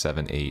 6,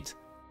 7, 8.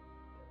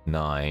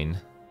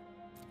 9.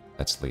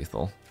 That's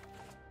lethal.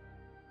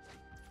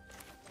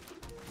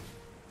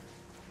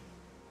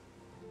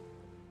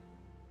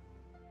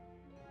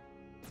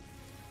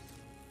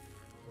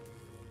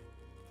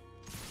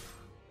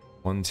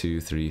 One, 2,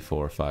 3,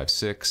 4, 5,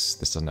 6.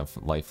 This doesn't have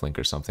lifelink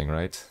or something,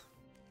 right?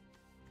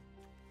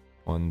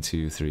 1,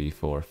 2, 3,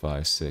 4,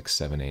 5, 6,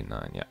 7, 8,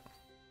 9. Yeah.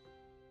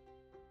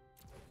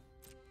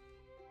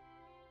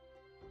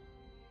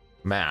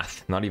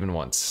 Math. Not even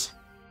once.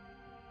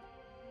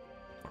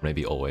 Or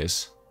maybe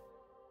always.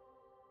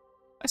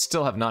 I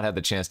still have not had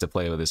the chance to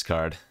play with this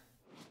card.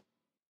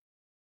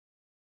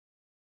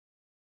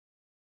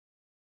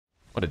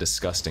 What a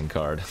disgusting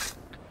card.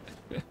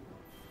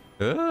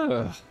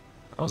 Ugh.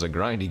 That was a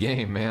grindy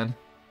game, man.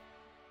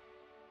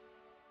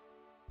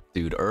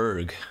 Dude,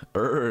 UURG.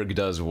 UURG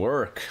does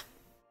work.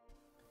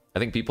 I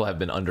think people have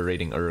been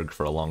underrating UURG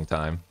for a long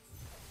time.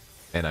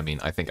 And I mean,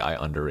 I think I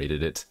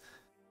underrated it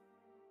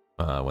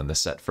when the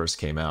set first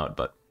came out,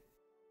 but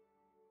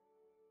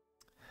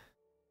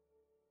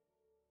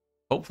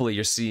hopefully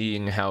you're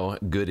seeing how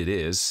good it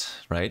is,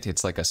 right?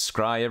 It's like a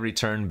scry every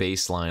turn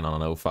baseline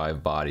on an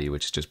 0-5 body,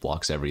 which just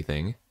blocks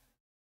everything.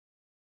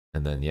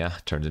 And then, yeah,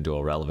 turns into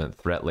a relevant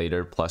threat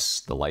later, plus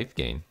the life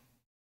gain.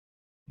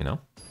 You know?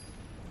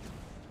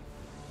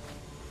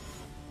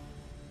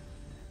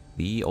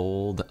 The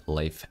old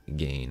life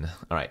gain.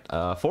 Alright,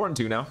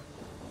 4-2 now.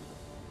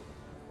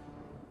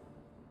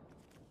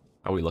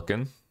 How are we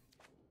looking?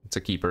 It's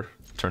a keeper.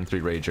 Turn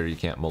 3 Rager, you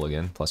can't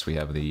mulligan. Plus we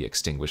have the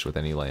Extinguish with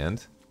any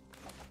land.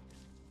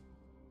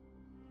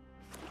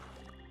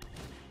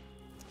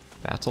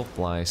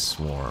 Battlefly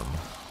Swarm.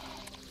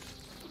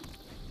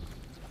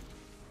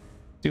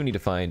 Do need to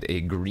find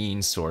a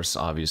green source,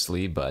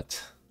 obviously,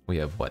 but we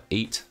have, what,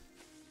 8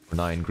 or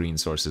 9 green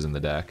sources in the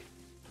deck.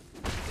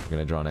 We're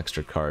gonna draw an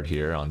extra card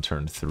here on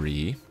turn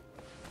 3.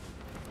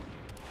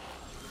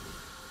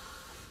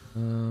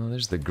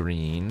 There's the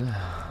green.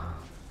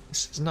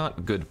 This is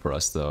not good for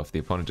us, though, if the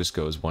opponent just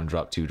goes 1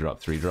 drop, 2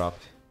 drop, 3 drop.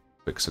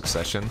 Quick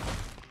succession.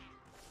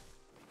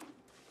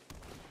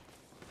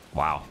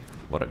 Wow,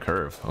 what a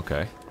curve.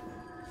 Okay.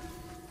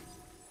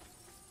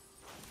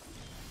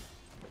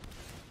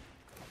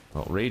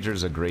 Well,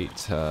 Rager's a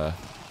great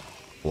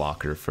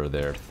blocker for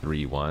their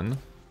 3-1.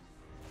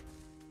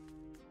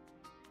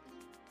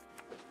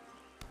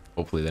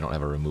 Hopefully they don't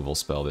have a removal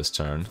spell this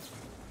turn.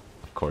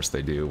 Of course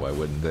they do, why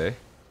wouldn't they?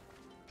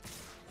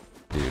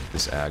 Dude,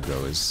 this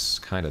aggro is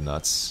kind of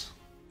nuts.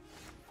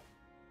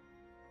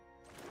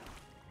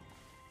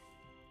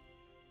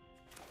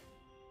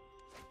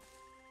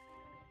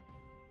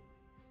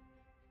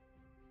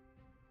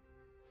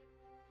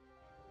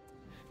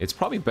 It's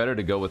probably better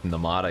to go with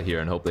Numata here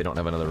and hope they don't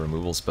have another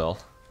removal spell.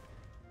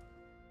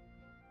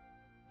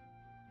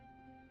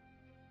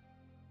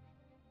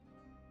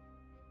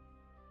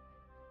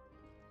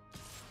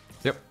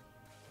 Yep.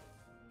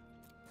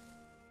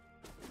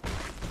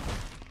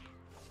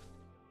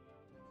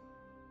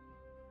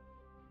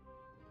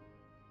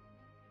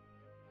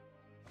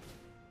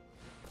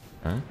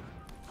 Okay.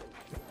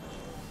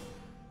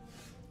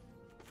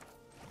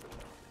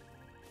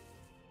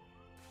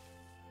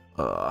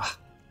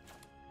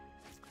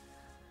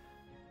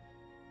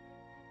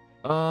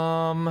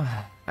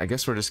 I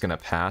guess we're just gonna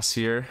pass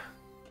here.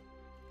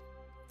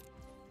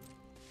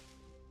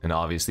 And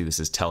obviously this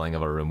is telling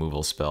of a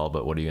removal spell,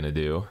 but what are you gonna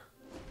do?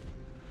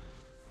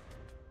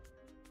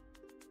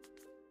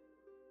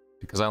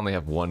 Because I only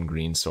have 1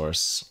 green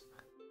source,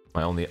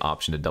 my only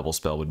option to double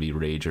spell would be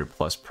Rager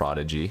plus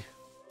Prodigy.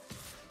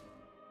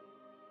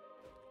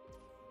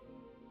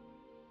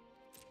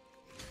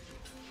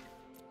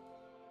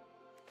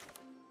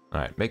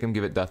 Alright, make him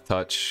give it Death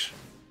Touch.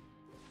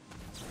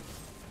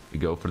 We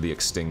go for the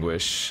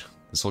Extinguish.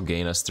 This will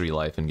gain us 3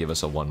 life and give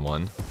us a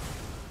 1-1.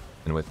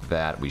 And with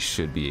that, we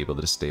should be able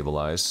to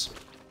stabilize.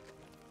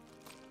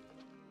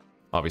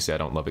 Obviously, I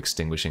don't love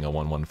extinguishing a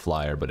 1-1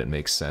 flyer, but it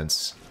makes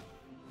sense.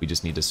 We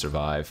just need to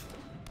survive.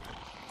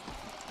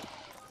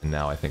 And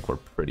now I think we're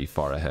pretty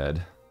far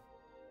ahead.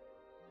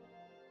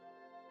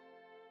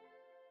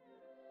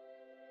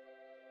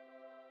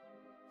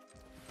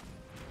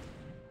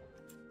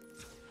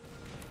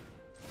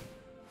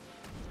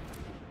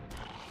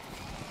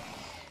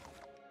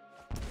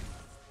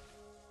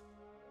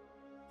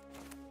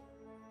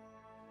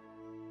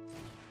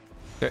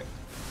 Okay.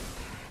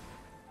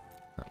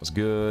 That was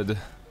good.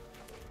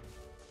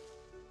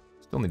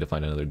 Still need to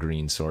find another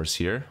green source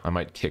here. I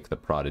might kick the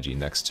Prodigy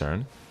next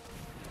turn.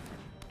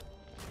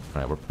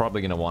 Alright, we're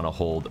probably going to want to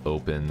hold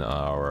open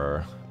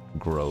our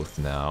growth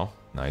now.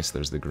 Nice,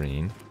 there's the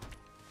green.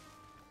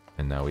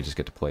 And now we just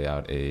get to play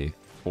out a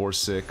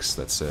 4-6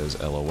 that says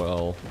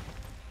LOL.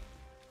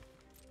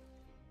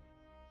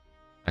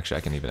 Actually,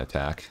 I can even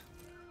attack.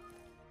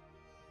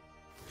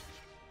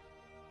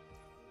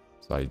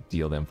 So I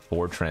deal them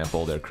 4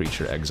 trample, their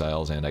creature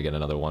exiles, and I get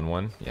another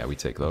 1-1. Yeah, we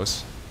take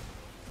those.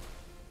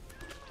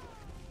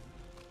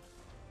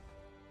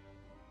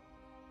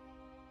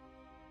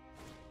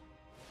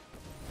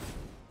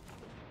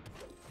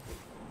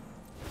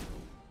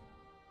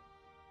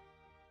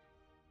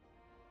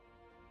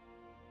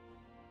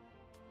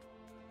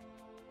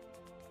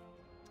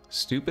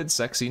 Stupid,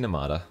 sexy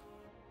Numata.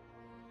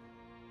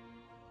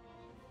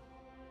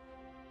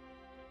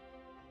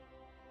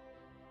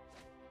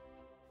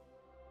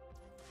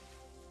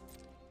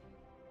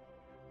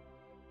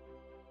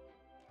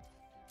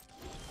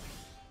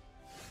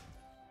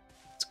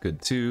 It's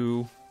good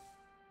too.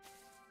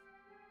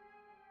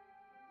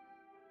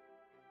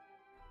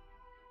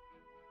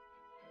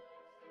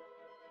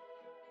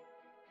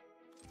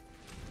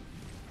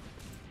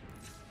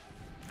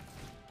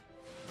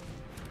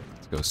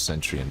 Go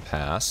Sentry and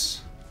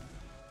pass.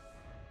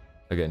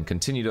 Again,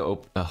 continue to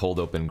hold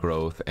open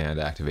growth and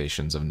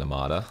activations of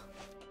Numata.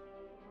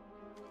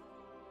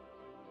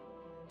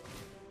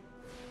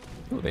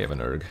 Oh, they have an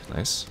UURG.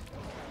 Nice.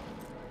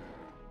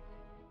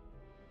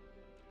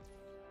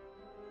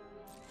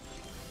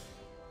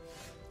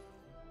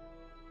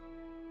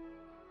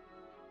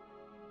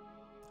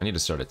 I need to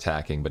start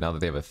attacking, but now that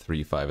they have a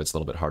 3-5, it's a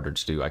little bit harder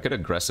to do. I could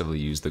aggressively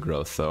use the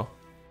growth, though.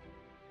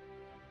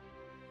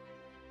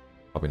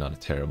 Probably not a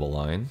terrible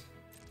line.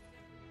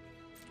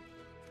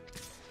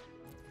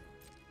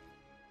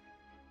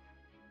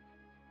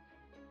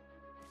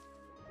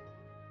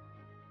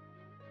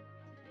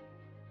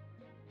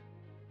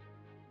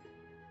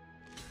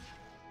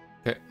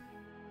 Okay.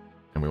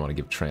 And we want to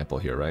give trample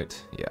here,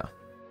 right? Yeah.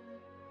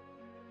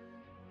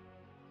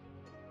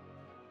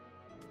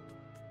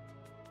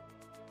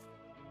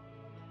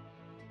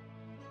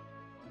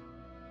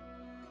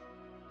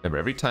 Remember,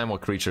 every time a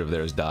creature of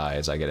theirs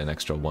dies, I get an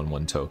extra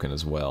 1/1 token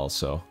as well,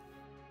 so...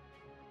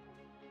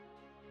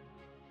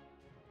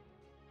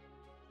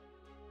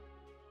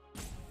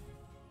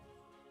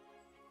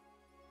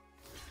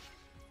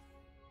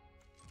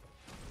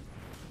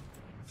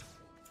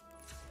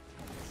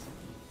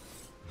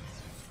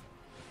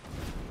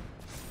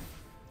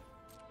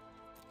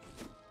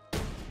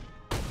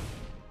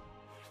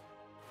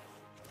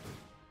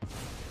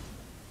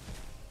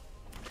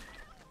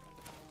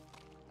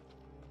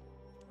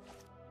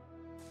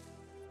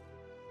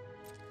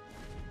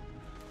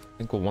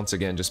 I think we'll once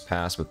again just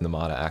pass with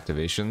Numata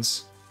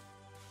activations.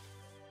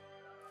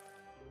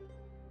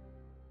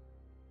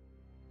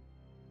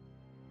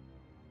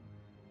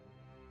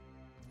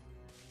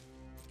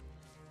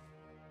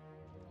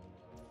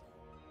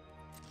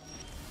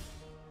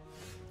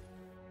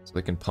 So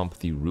they can pump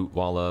the Root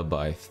Walla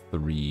by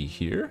 3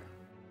 here.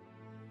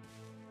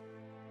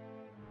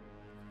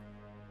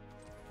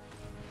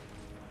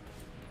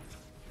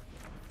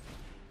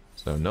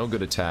 So no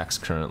good attacks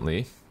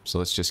currently. So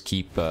let's just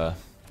keep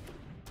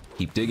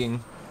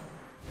digging.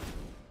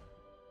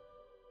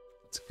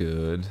 That's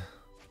good.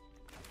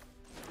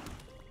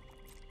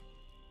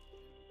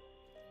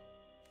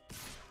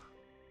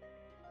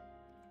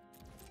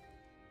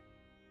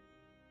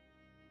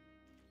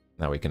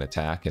 Now we can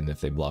attack, and if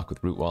they block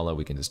with Root Walla,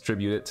 we can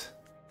distribute it.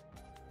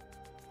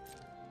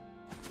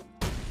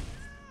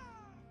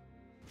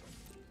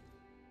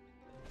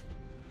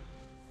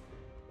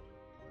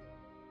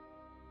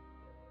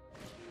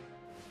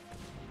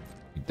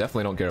 We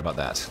definitely don't care about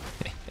that.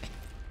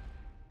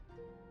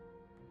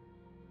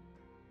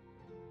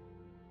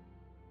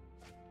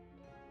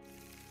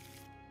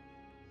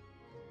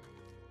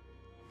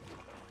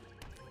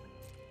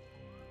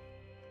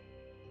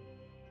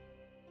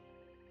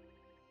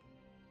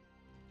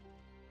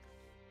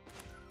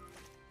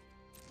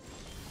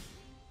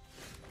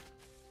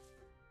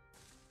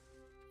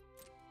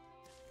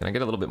 Can I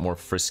get a little bit more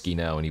frisky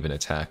now and even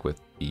attack with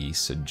the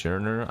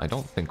Sojourner? I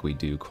don't think we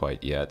do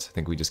quite yet. I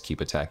think we just keep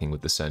attacking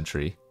with the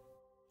Sentry.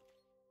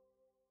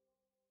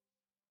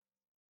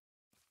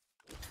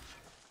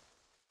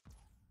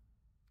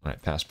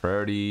 Alright, pass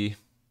priority.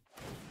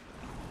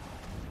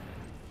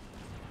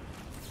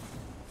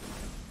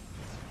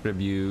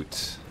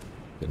 Tribute.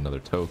 Get another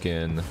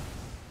token.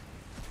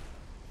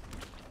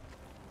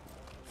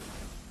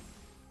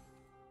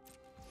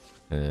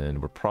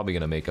 And we're probably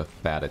going to make a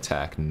fat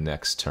attack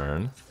next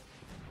turn.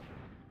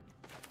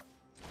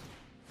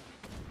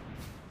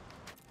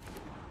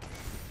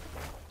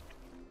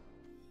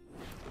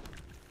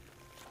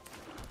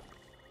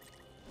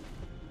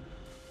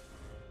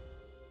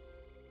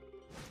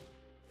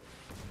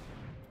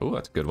 Oh,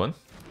 that's a good one.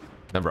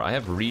 Remember, I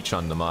have reach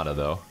on Numata,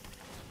 though.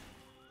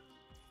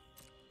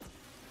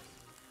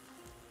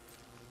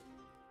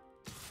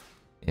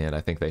 And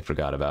I think they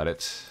forgot about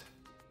it.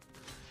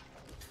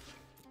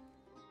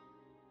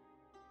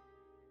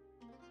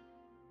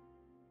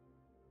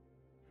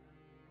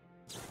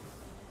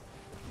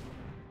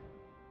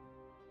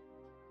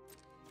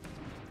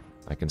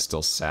 I can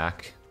still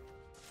sack.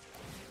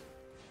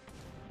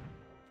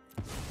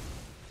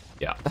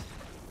 Yeah.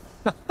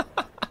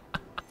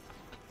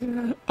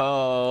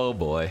 Oh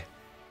boy.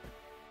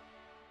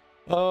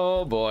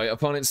 Oh boy.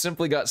 Opponent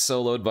simply got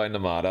soloed by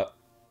Numata.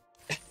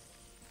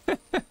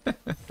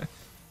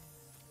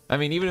 I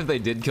mean, even if they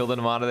did kill the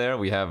Numata there,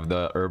 we have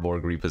the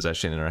Urborg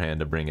repossession in our hand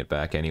to bring it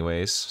back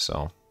anyways,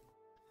 so.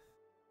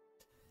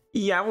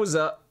 Yeah, what's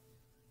up?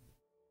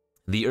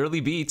 The early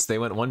beats, they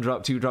went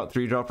 1-drop, 2-drop,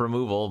 3-drop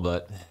removal,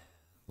 but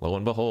lo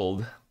and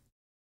behold,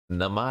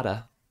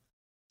 Numata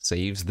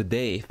saves the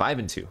day.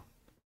 5-2.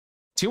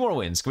 2 more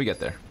wins. Can we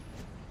get there?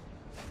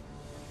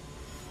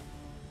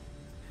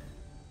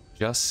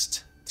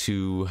 Just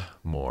 2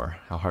 more.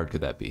 How hard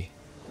could that be?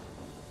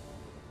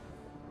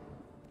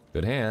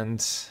 Good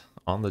hand.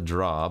 On the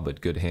draw, but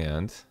good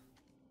hand.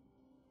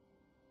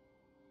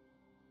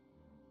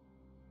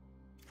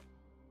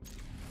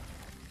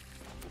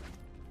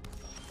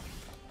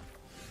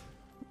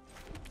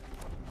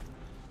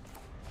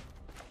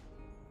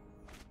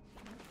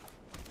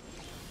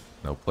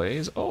 No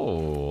plays.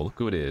 Oh, look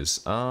who it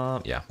is.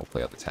 Yeah, we'll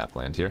play out the tap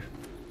land here.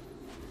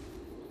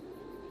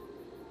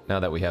 Now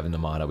that we have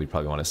Numata, we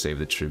probably want to save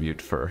the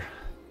tribute for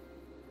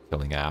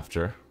killing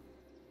after.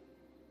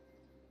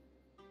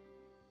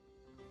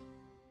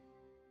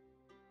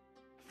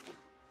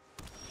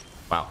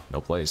 Wow,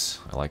 no plays.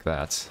 I like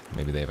that.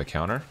 Maybe they have a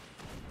counter.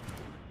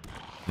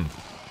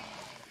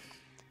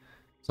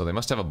 So they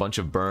must have a bunch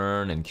of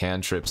burn and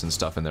cantrips and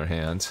stuff in their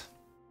hand.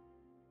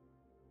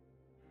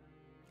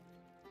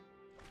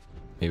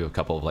 Maybe a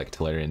couple of like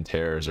Tolarian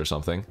Terrors or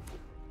something.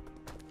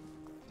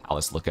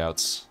 Palace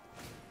Lookouts.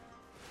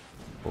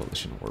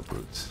 Coalition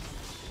Warbrute.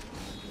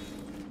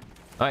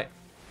 Alright.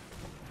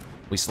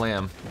 We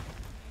slam.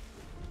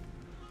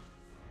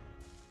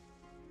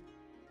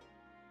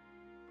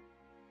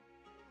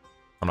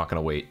 I'm not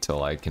gonna wait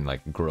till I can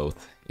like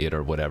growth it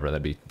or whatever.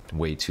 That'd be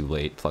way too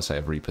late. Plus I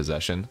have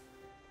repossession.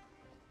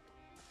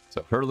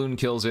 So Hurloon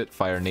kills it,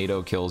 Fire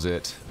NATO kills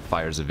it,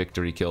 Fires of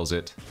Victory kills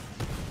it.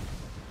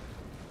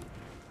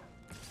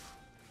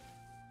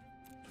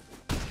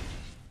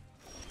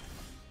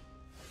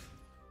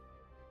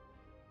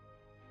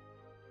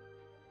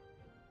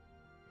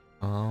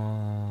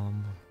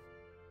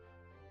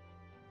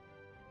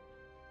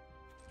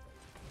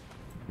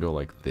 Go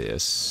like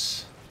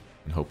this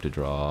and hope to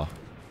draw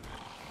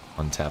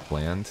untapped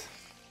land.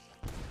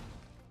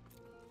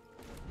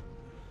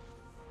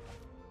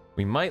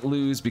 We might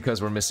lose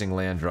because we're missing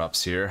land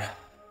drops here.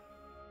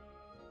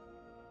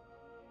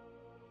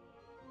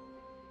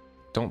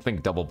 Don't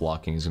think double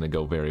blocking is going to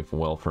go very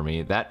well for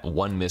me. That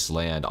one missed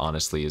land,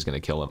 honestly, is going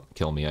to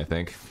kill me, I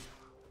think.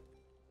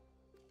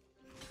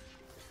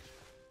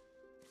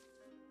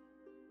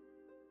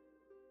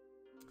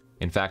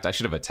 In fact, I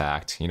should have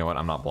attacked. You know what?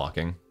 I'm not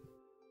blocking.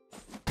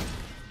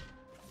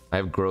 I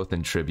have growth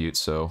and tribute,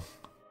 so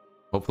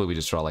hopefully we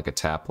just draw like a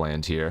tap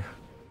land here.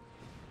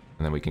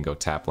 And then we can go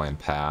tap land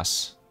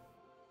pass.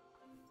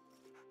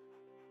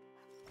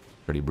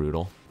 Pretty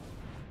brutal.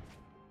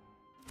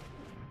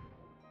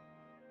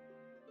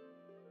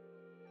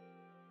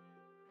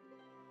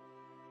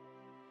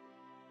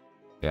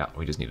 Yeah,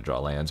 we just need to draw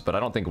lands, but I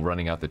don't think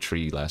running out the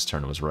tree last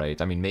turn was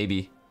right. I mean,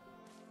 maybe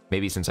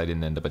since I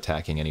didn't end up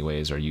attacking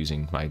anyways or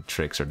using my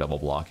tricks or double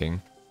blocking.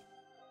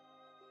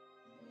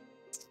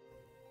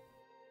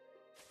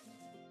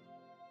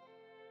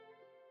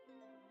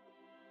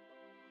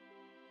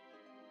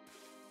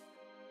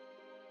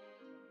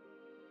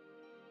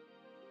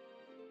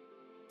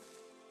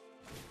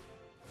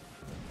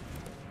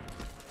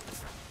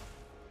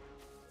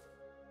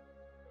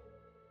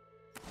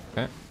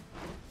 Okay.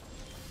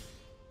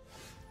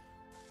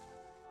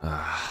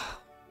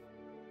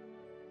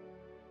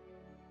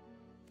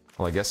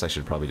 Well, I guess I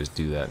should probably just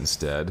do that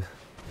instead.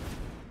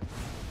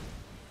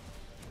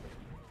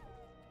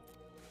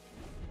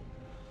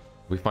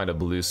 We find a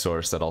blue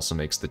source that also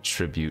makes the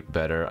tribute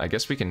better. I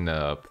guess we can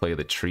play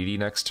the treaty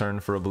next turn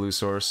for a blue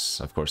source.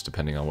 Of course,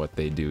 depending on what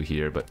they do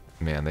here. But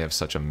man, they have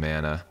such a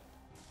mana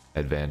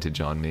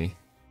advantage on me.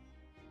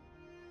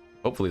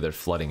 Hopefully they're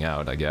flooding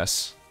out, I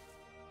guess.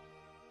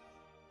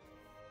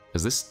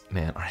 Because this,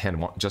 man, our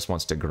hand just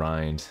wants to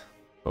grind.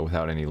 But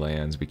without any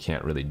lands, we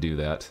can't really do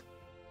that.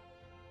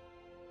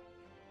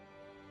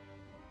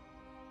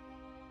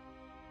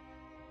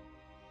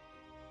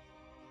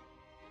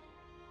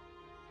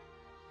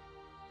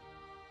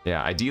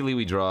 Yeah, ideally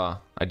we draw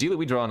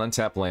an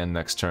untapped land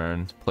next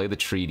turn, play the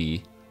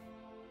treaty.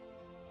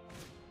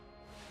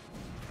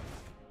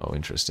 Oh,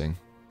 interesting.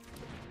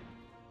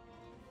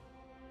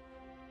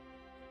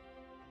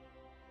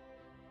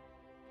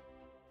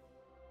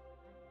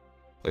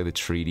 Play the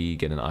treaty,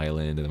 get an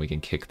island, and then we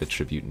can kick the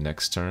tribute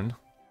next turn.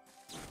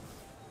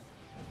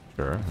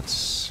 Sure,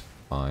 that's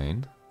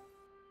fine.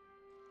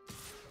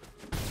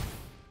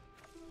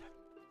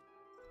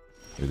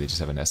 Maybe they just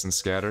have an Essence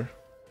Scatter.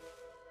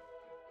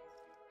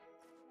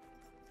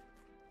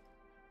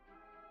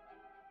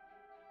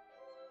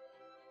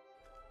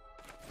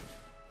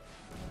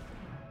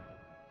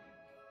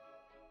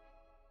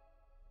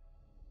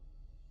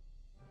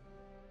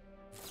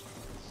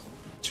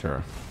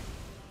 Sure.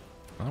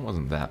 Well, that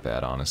wasn't that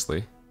bad,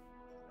 honestly.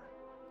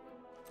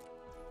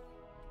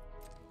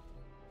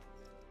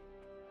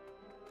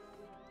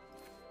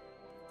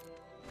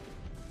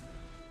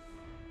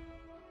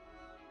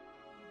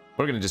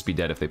 We're gonna just be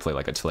dead if they play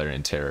like a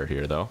Tolarian Terror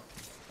here, though.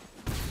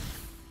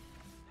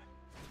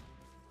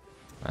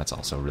 That's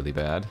also really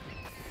bad.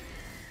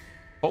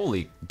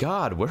 Holy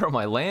God, where are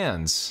my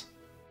lands?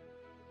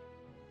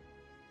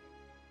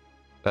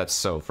 That's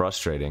so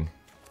frustrating.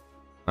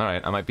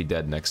 Alright, I might be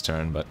dead next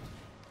turn, but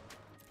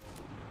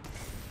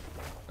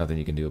nothing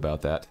you can do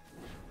about that.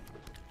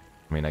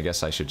 I mean, I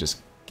guess I should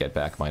just get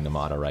back my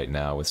Namada right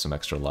now with some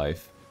extra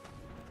life.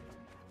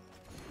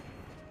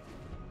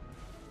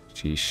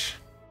 Sheesh.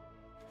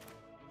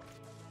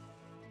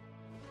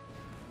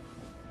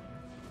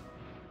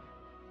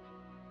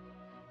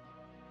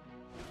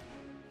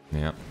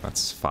 Yeah,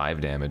 that's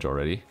 5 damage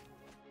already.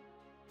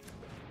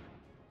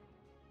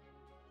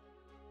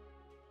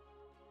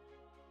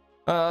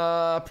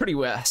 Pretty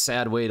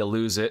sad way to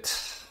lose it.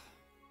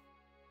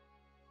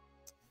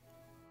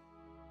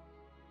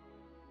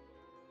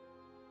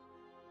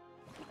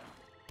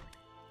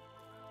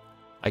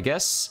 I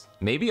guess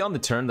maybe on the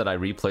turn that I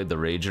replayed the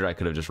Rager, I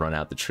could have just run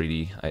out the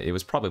treaty. It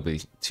was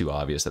probably too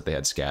obvious that they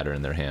had Scatter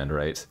in their hand,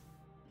 right?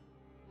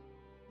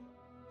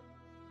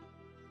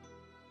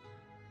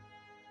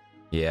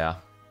 Yeah,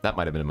 that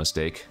might have been a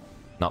mistake.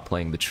 Not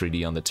playing the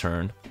treaty on the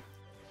turn.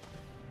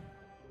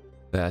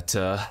 that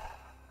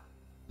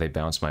they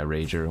bounced my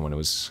Rager when it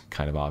was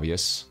kind of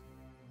obvious.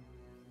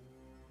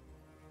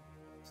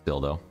 Still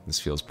though, this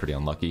feels pretty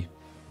unlucky.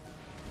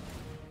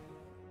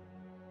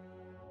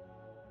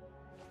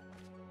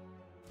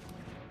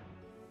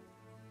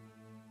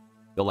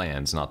 The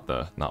lands, not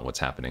what's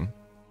happening.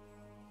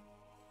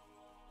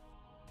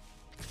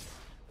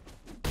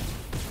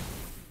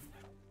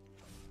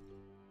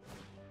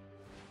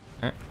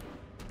 Eh.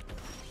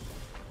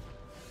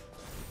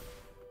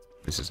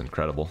 This is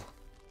incredible.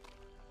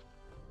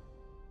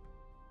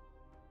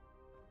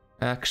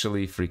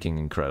 Actually freaking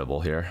incredible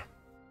here.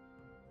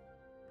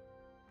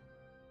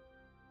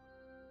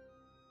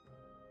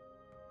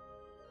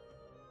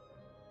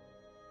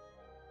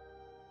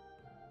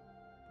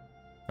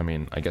 I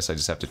mean, I guess I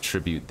just have to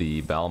tribute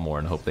the Balmor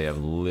and hope they have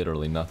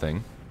literally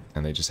nothing.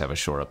 And they just have a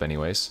shore up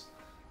anyways.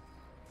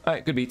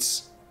 Alright, good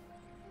beats.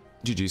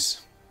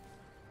 GG's.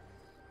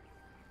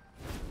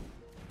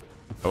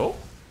 Oh!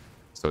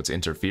 So it's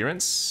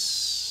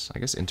interference? I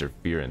guess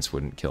interference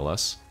wouldn't kill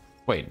us.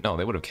 Wait, no,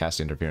 they would have cast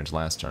interference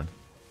last turn.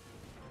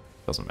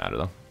 Doesn't matter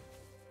though.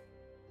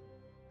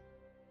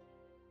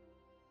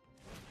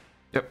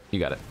 Yep, you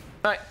got it.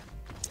 Alright.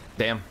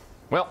 Damn.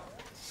 Well.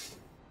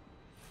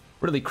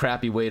 Really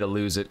crappy way to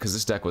lose it, because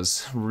this deck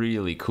was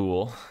really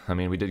cool. I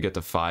mean, we did get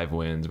to 5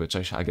 wins, which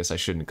I guess I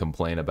shouldn't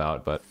complain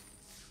about, but...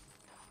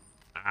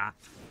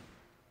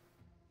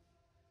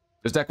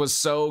 This deck was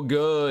so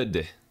good!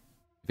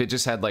 If it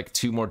just had, like,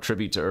 2 more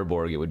Tribute to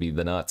Urborg, it would be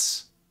the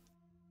nuts.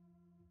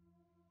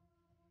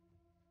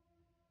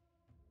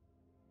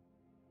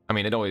 I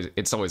mean,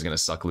 it's always gonna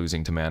suck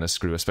losing to Mana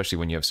Screw, especially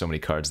when you have so many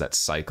cards that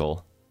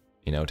cycle,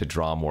 you know, to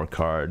draw more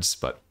cards,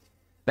 but...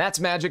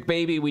 That's Magic,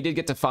 baby! We did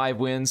get to 5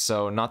 wins,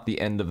 so not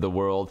the end of the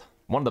world.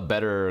 One of the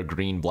better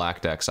green-black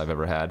decks I've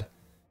ever had.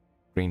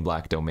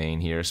 Green-black Domain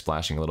here,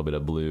 splashing a little bit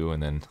of blue,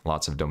 and then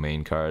lots of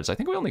Domain cards. I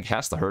think we only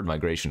cast the Herd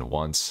Migration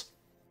once.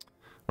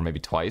 Or maybe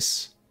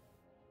twice.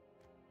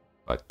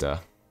 But, yeah,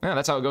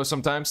 that's how it goes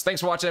sometimes.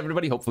 Thanks for watching,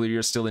 everybody. Hopefully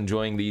you're still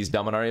enjoying these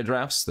Dominaria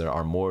drafts. There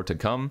are more to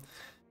come.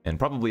 And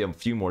probably a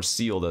few more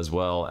sealed as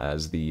well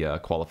as the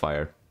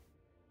qualifier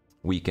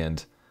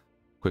weekend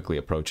quickly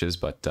approaches,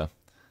 but...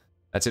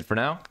 That's it for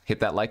now. Hit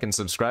that like and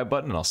subscribe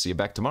button, and I'll see you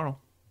back tomorrow.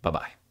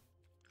 Bye-bye.